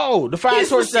 Oh, the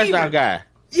 5-source touchdown guy.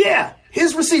 Yeah,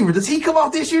 his receiver. Does he come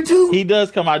out this year too? He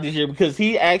does come out this year because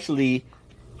he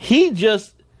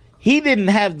didn't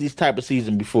have this type of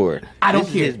season before. I don't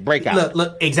care. His breakout.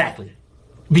 Look, exactly.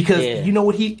 Because you know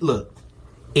what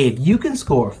if you can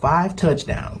score 5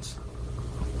 touchdowns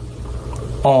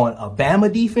on a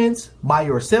Bama defense by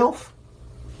yourself,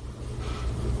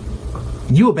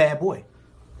 you a bad boy.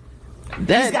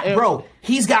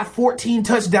 He's got 14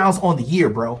 touchdowns on the year,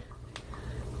 bro.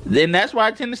 Then that's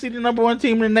why Tennessee the number 1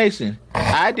 team in the nation.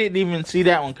 I didn't even see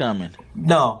that one coming.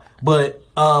 No, but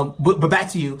back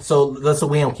to you. So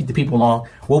we don't keep the people long.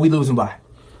 What we losing by?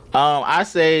 I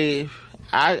say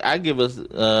I give us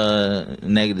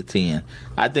 -10.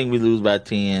 I think we lose by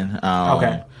 10.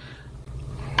 Okay.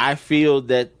 I feel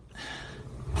that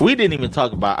we didn't even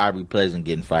talk about Aubrey Pleasant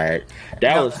getting fired.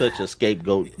 That was such a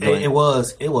scapegoat. It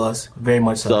was very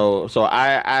much so. So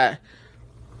I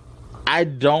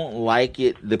don't like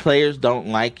it. The players don't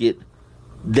like it.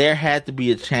 There had to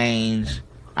be a change.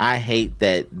 I hate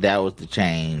that was the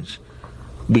change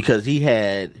because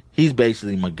he's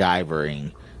basically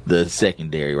MacGyvering the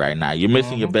secondary right now. You're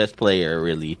missing your best player,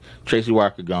 really. Tracy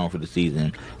Walker gone for the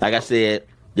season. Like I said,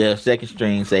 the second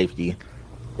string safety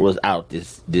was out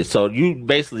this. So you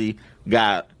basically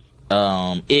got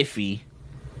Iffy.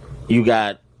 You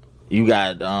got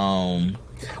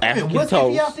African was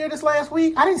Toast. Iffy out there this last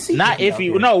week? I didn't see not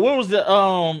Iffy. No, what was the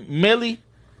Millie?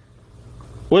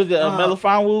 What was the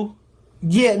Melifonwu?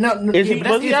 Yeah, no, is he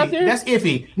that's Iffy. out there? That's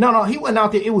Iffy. No, he wasn't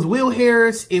out there. It was Will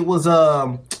Harris. It was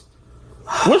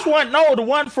which one? No, the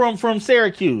one from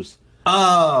Syracuse.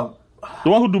 The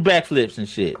one who do backflips and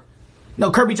shit. No,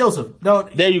 Kirby Joseph. No,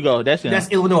 there you go. That's him. That's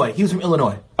Illinois. He was from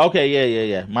Illinois. Okay,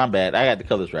 yeah. My bad. I got the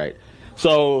colors right.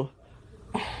 So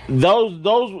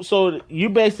those. So you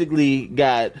basically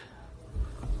got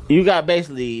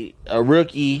basically a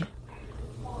rookie.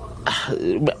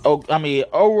 I mean,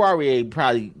 O'Reilly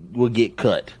probably will get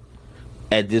cut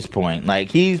at this point.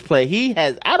 Like he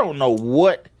has. I don't know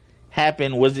what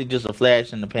happened. Was it just a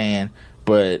flash in the pan?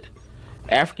 But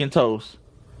African Toast,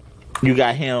 you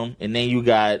got him, and then you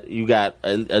got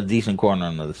a decent corner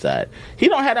on the other side. He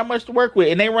don't have that much to work with,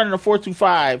 and they running a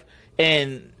 4-2-5,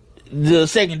 and the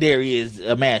secondary is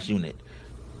a mass unit.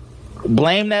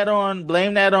 Blame that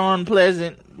on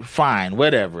Pleasant. Fine,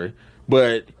 whatever.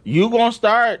 But you gonna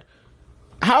start.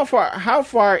 How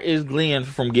far is Glenn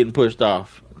from getting pushed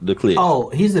off the cliff? Oh,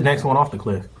 he's the next one off the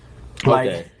cliff. Like,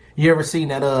 okay. You ever seen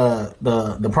that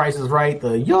the Price is Right?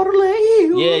 The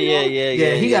yodeling.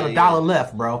 Yeah. He got $1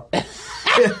 left, bro.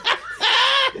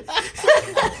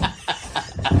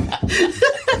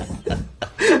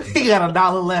 He got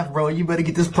 $1 left, bro. You better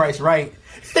get this price right.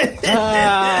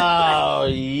 Oh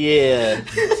yeah.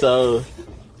 So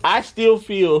I still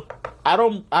feel I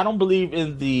don't believe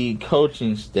in the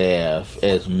coaching staff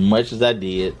as much as I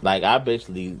did. Like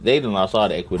they done lost all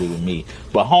the equity with me,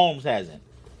 but Holmes hasn't.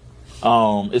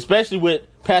 Especially with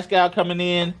Pascal coming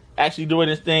in, actually doing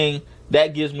his thing,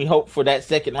 that gives me hope for that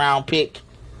second round pick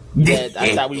that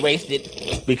I thought we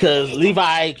wasted because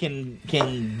Levi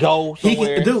can go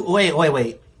somewhere.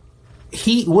 Wait.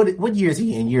 What year is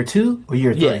he in? Year 2 or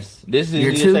year 3? Yes, this is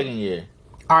year 2? Second year.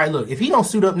 All right, look, if he don't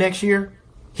suit up next year,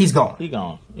 he's gone. He's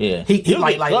gone. Yeah. He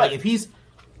like if he's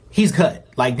cut.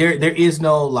 Like there is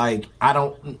no like I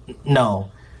don't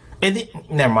know. And then,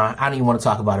 never mind. I don't even want to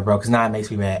talk about it, bro, because now it makes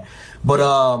me mad. But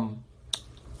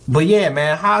yeah,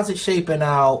 man, how's it shaping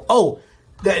out? Oh,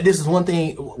 this is one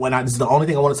thing. This is the only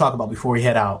thing I want to talk about before we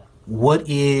head out. What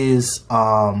is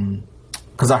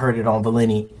because I heard it on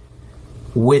Vinnie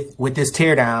with this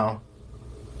teardown.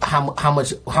 How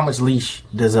much leash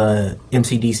does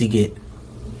MCDC get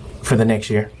for the next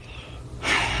year?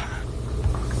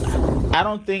 I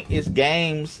don't think it's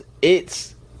games.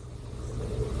 It's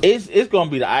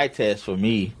gonna be the eye test for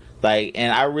me. Like,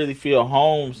 and I really feel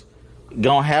Holmes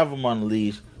gonna have him on the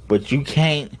leash, but you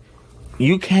can't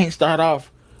start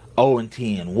off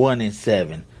 0-10,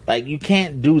 1-7. Like, you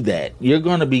can't do that. You're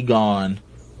gonna be gone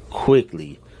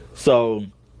quickly. So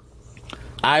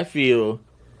I feel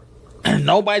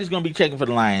nobody's gonna be checking for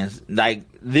the Lions. Like,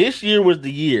 this year was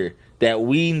the year that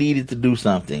we needed to do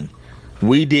something.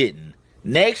 We didn't.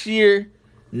 Next year,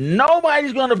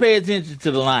 nobody's going to pay attention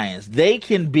to the Lions. They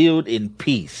can build in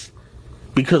peace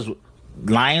because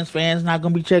Lions fans not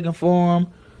going to be checking for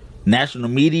them. National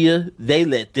media, they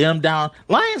let them down.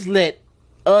 Lions let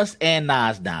us and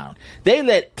Nas down. They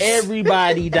let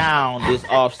everybody down this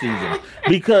offseason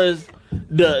because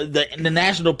the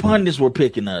national pundits were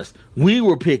picking us. We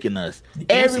were picking us.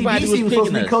 Everybody was picking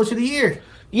supposed to us. be coach of the year.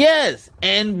 Yes,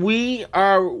 and we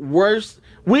are worse.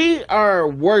 We are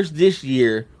worse this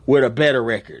year with a better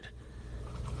record.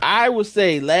 I would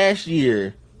say last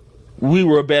year we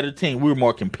were a better team. We were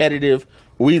more competitive.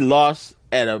 We lost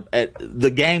at the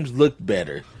games looked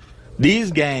better.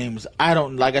 These games,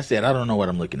 like I said, I don't know what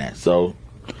I'm looking at. So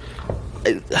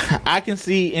I can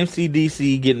see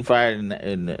MCDC getting fired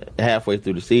in halfway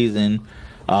through the season.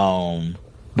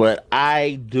 But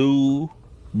I do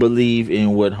believe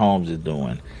in what Holmes is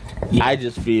doing. Yeah. I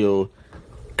just feel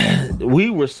we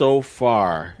were so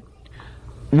far.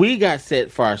 We got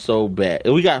set far so bad.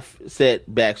 We got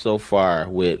set back so far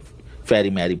with Fatty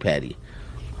Matty Patty.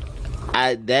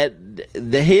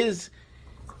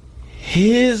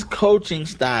 His coaching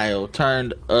style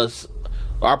turned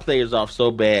our players off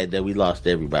so bad that we lost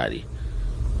everybody.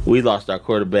 We lost our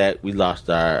quarterback. We lost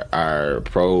our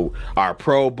Pro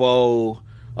Bowl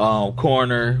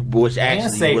corner, which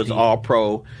actually was all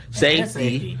pro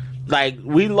safety. Like,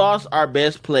 we lost our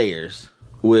best players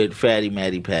with Fatty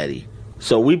Matty Patty.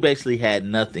 So we basically had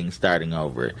nothing starting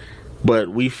over. But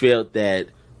we felt that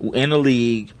in a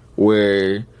league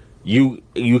where you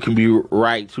can be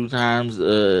right 2 times,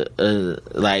 like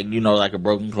a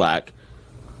broken clock.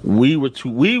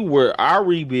 Our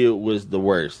rebuild was the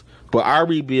worst. But our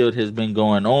rebuild has been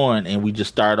going on, and we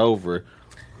just start over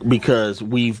because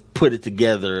we've put it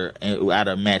together out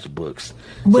of matchbooks.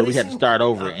 So we had to start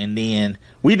over, and then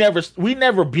we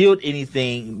never build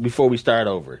anything before we start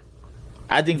over.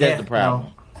 I think that's the problem.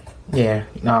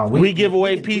 We give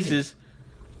away pieces,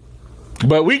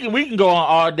 but we can go on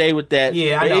all day with that.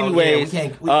 Yeah, but I know. Anyways,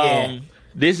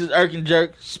 this is Irk and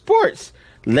Jerk Sports.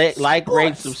 Like,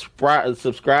 rate,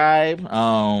 subscribe.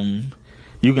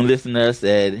 You can listen to us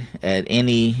at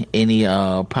any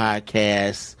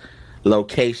podcast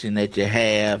location that you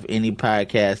have, any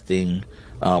podcasting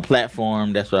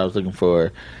platform. That's what I was looking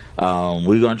for.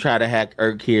 We're gonna try to hack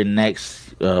Irk here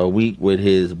next week with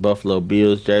his Buffalo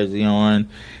Bills jersey on,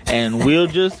 and we're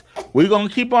gonna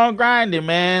keep on grinding,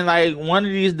 man. Like, one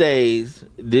of these days,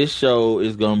 this show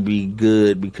is gonna be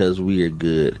good because we are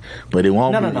good, but it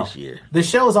won't be this year. The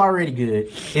show is already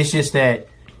good. It's just that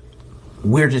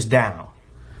we're just down.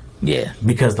 Yeah,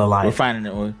 because the life. We're finding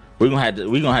that we're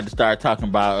gonna have to start talking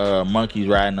about monkeys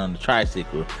riding on the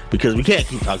tricycle because we can't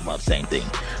keep talking about the same thing.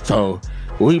 So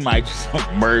we might just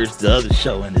merge the other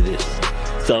show into this one.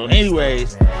 So,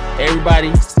 anyways,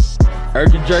 everybody,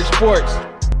 Irk and Jerk Sports,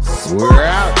 we're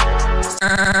out.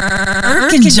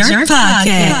 Irk and Jerk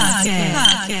Podcast.